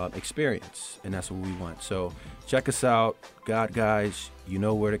experience, and that's what we want. So check us out. GodGuys, you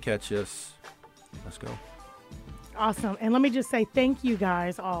know where to catch us. Let's go. Awesome. And let me just say thank you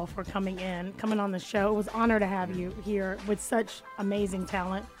guys all for coming on the show. It was an honor to have you here with such amazing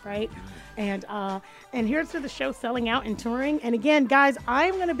talent, right? And here's to the show selling out and touring. And again, guys,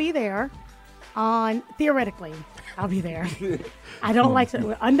 I'm going to be there on, theoretically, I'll be there. I don't like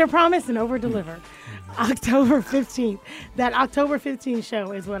to under promise and over deliver. October 15th. That October 15th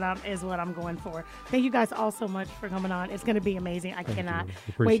show is what I'm going for. Thank you guys all so much for coming on. It's going to be amazing. I cannot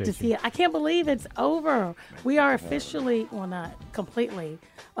wait to see it. I can't believe it's over. We are officially, well, not completely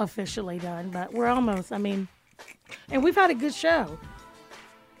officially done, but we're almost. I mean, and we've had a good show.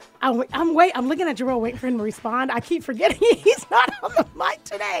 I'm looking at Jerome waiting for him to respond. I keep forgetting he's not on the mic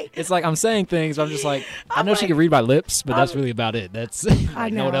today. It's like I'm saying things, but I'm just like, I know she can read my lips, but that's really about it. That's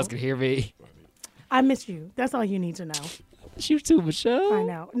like, no one else can hear me. I miss you. That's all you need to know. You too, Michelle. I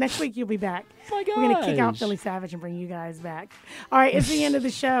know. Next week you'll be back. Oh my gosh. We're going to kick out Philly Savage and bring you guys back. All right, it's the end of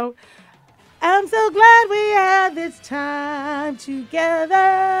the show. I'm so glad we had this time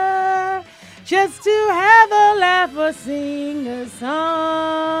together. Just to have a laugh or sing a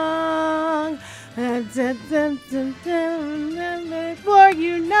song. Before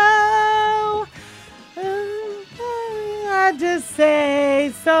you know, I just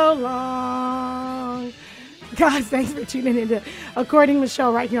say so long. Guys, thanks for tuning in to According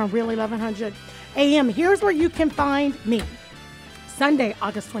Michelle right here on Real 1100 AM. Here's where you can find me. Sunday,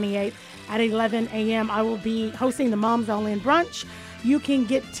 August 28th at 11 a.m. I will be hosting the Moms All In Brunch. You can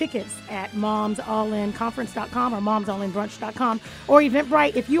get tickets at momsallinconference.com or momsallinbrunch.com or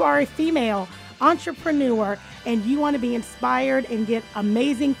Eventbrite. If you are a female entrepreneur and you want to be inspired and get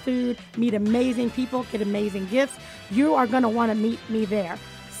amazing food, meet amazing people, get amazing gifts, you are going to want to meet me there.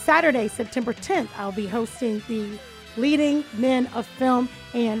 Saturday, September 10th, I'll be hosting the Leading Men of Film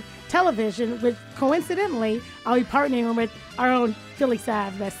and Television, which coincidentally, I'll be partnering with our own Philly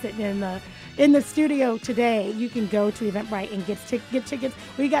Sav that's sitting in the studio today. You can go to Eventbrite and get tickets.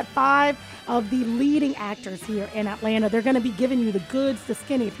 We got 5 of the leading actors here in Atlanta. They're going to be giving you the goods, the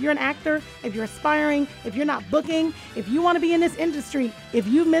skinny. If you're an actor, if you're aspiring, if you're not booking, if you want to be in this industry, if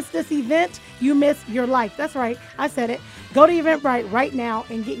you miss this event, you miss your life. That's right. I said it. Go to Eventbrite right now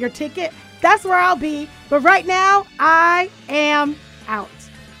and get your ticket. That's where I'll be. But right now, I am out.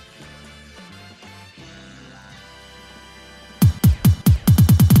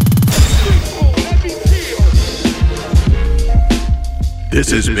 This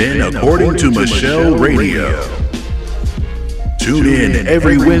has been According to Michelle Radio. Tune in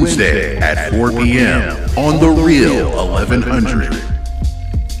every Wednesday at 4 p.m. on The Real 1100.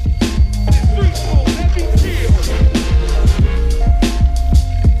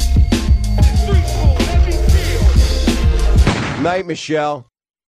 Night, Michelle.